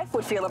your wife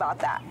would feel about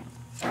that.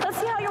 Let's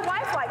see how your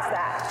wife likes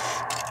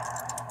that.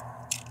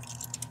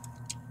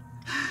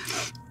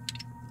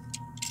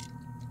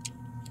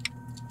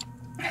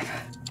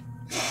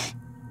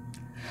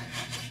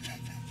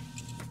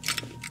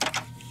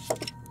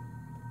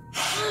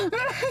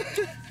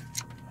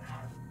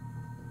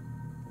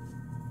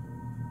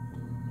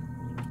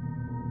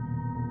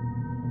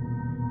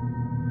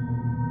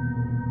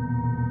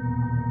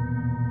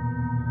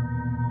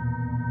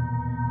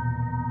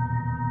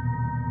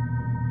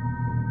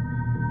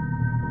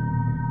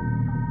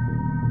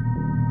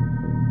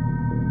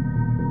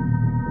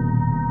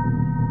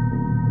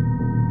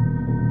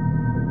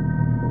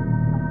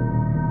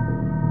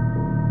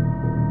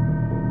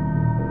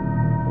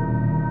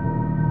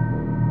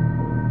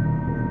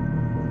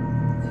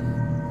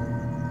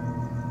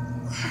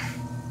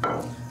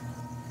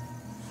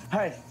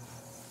 Hey.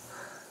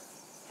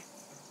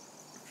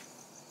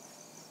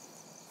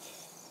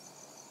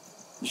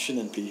 You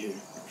shouldn't be here.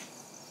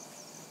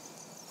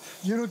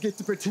 You don't get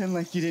to pretend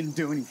like you didn't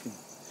do anything.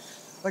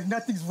 Like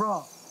nothing's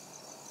wrong.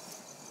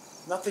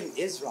 Nothing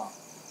is wrong.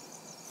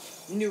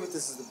 You knew what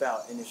this is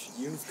about, and if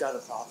you've got a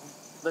problem,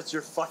 that's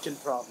your fucking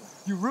problem.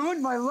 You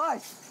ruined my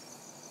life.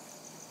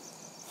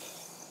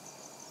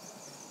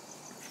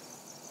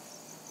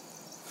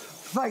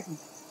 Fight me.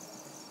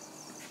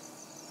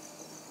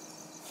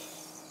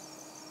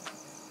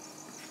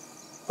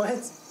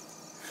 What?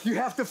 You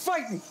have to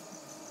fight me.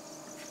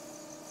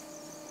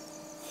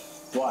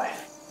 Why?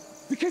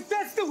 Because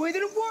that's the way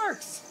that it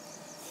works.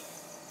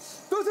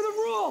 Those are the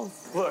rules.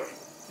 Look,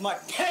 my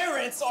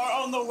parents are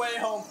on the way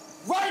home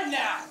right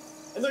now,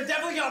 and they're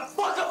definitely gonna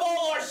fuck up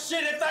all our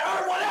shit if they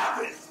heard what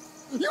happened.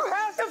 You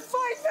have to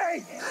fight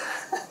me.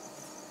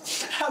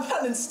 How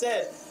about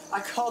instead, I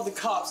call the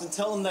cops and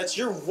tell them that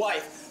your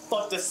wife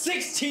fucked a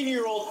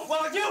 16-year-old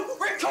while you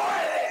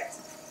recorded it?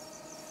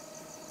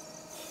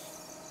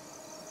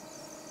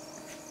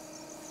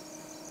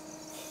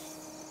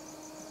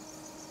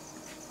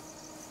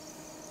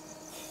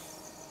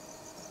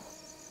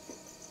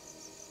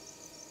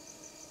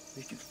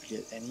 We can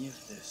forget any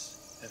of this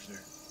ever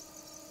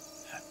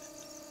happened.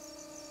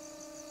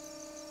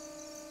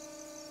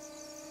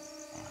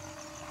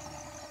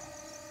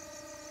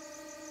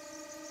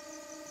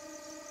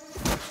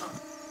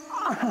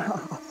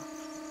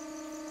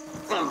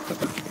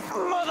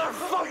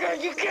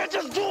 Motherfucker, you can't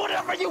just do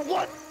whatever you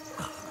want!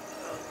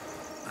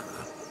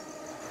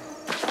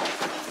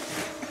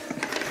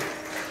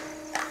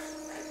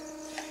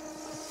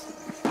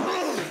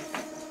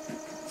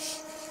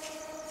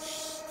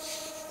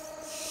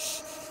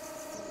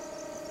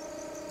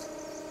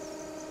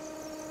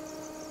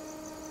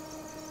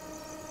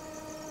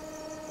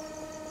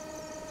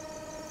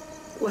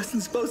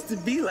 Wasn't supposed to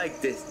be like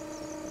this.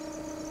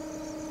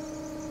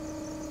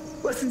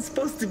 Wasn't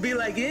supposed to be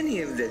like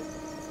any of this.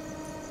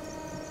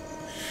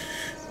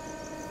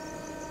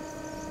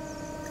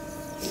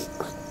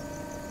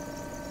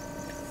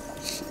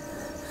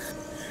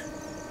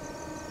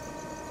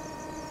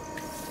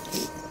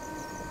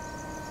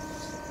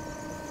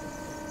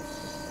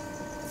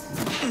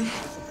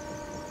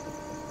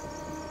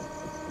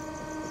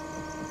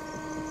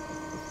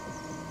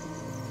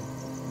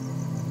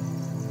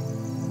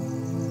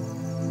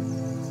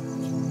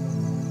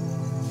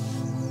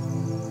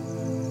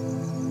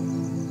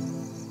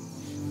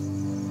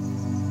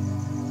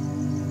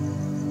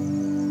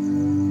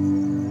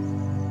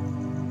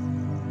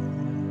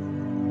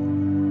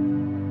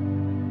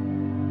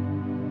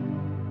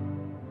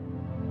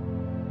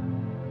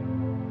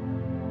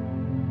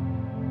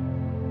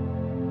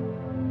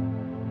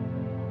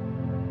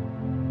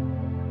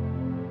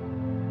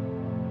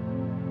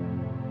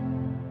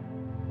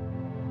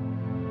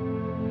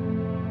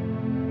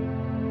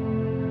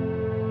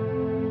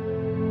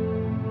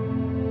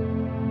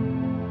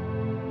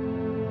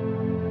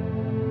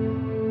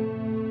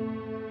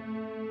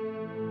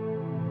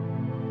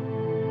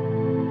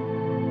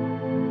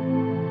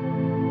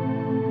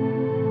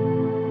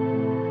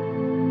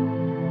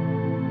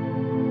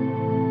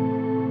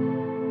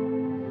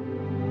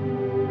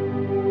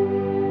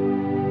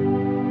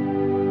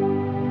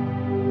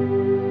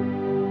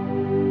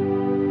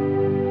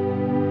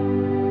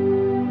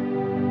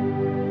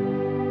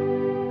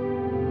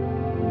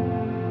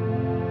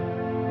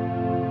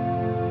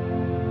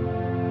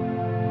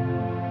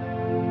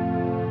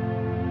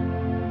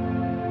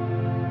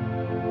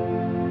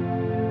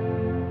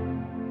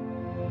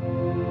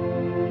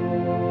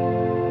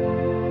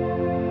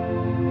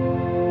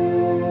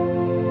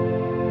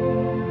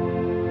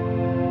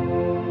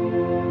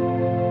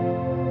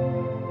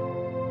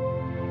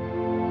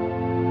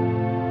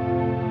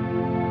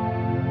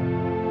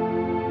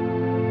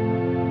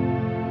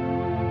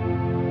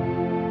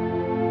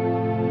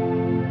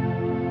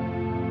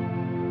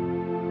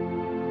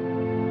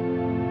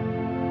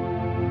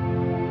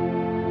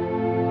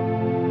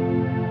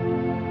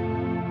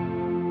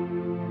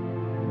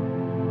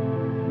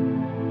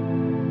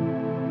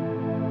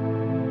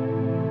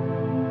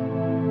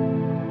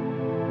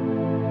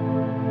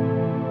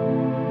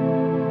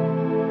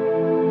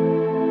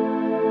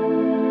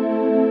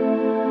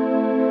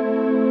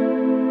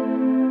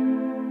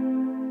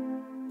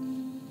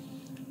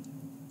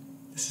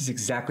 This is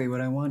exactly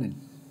what I wanted.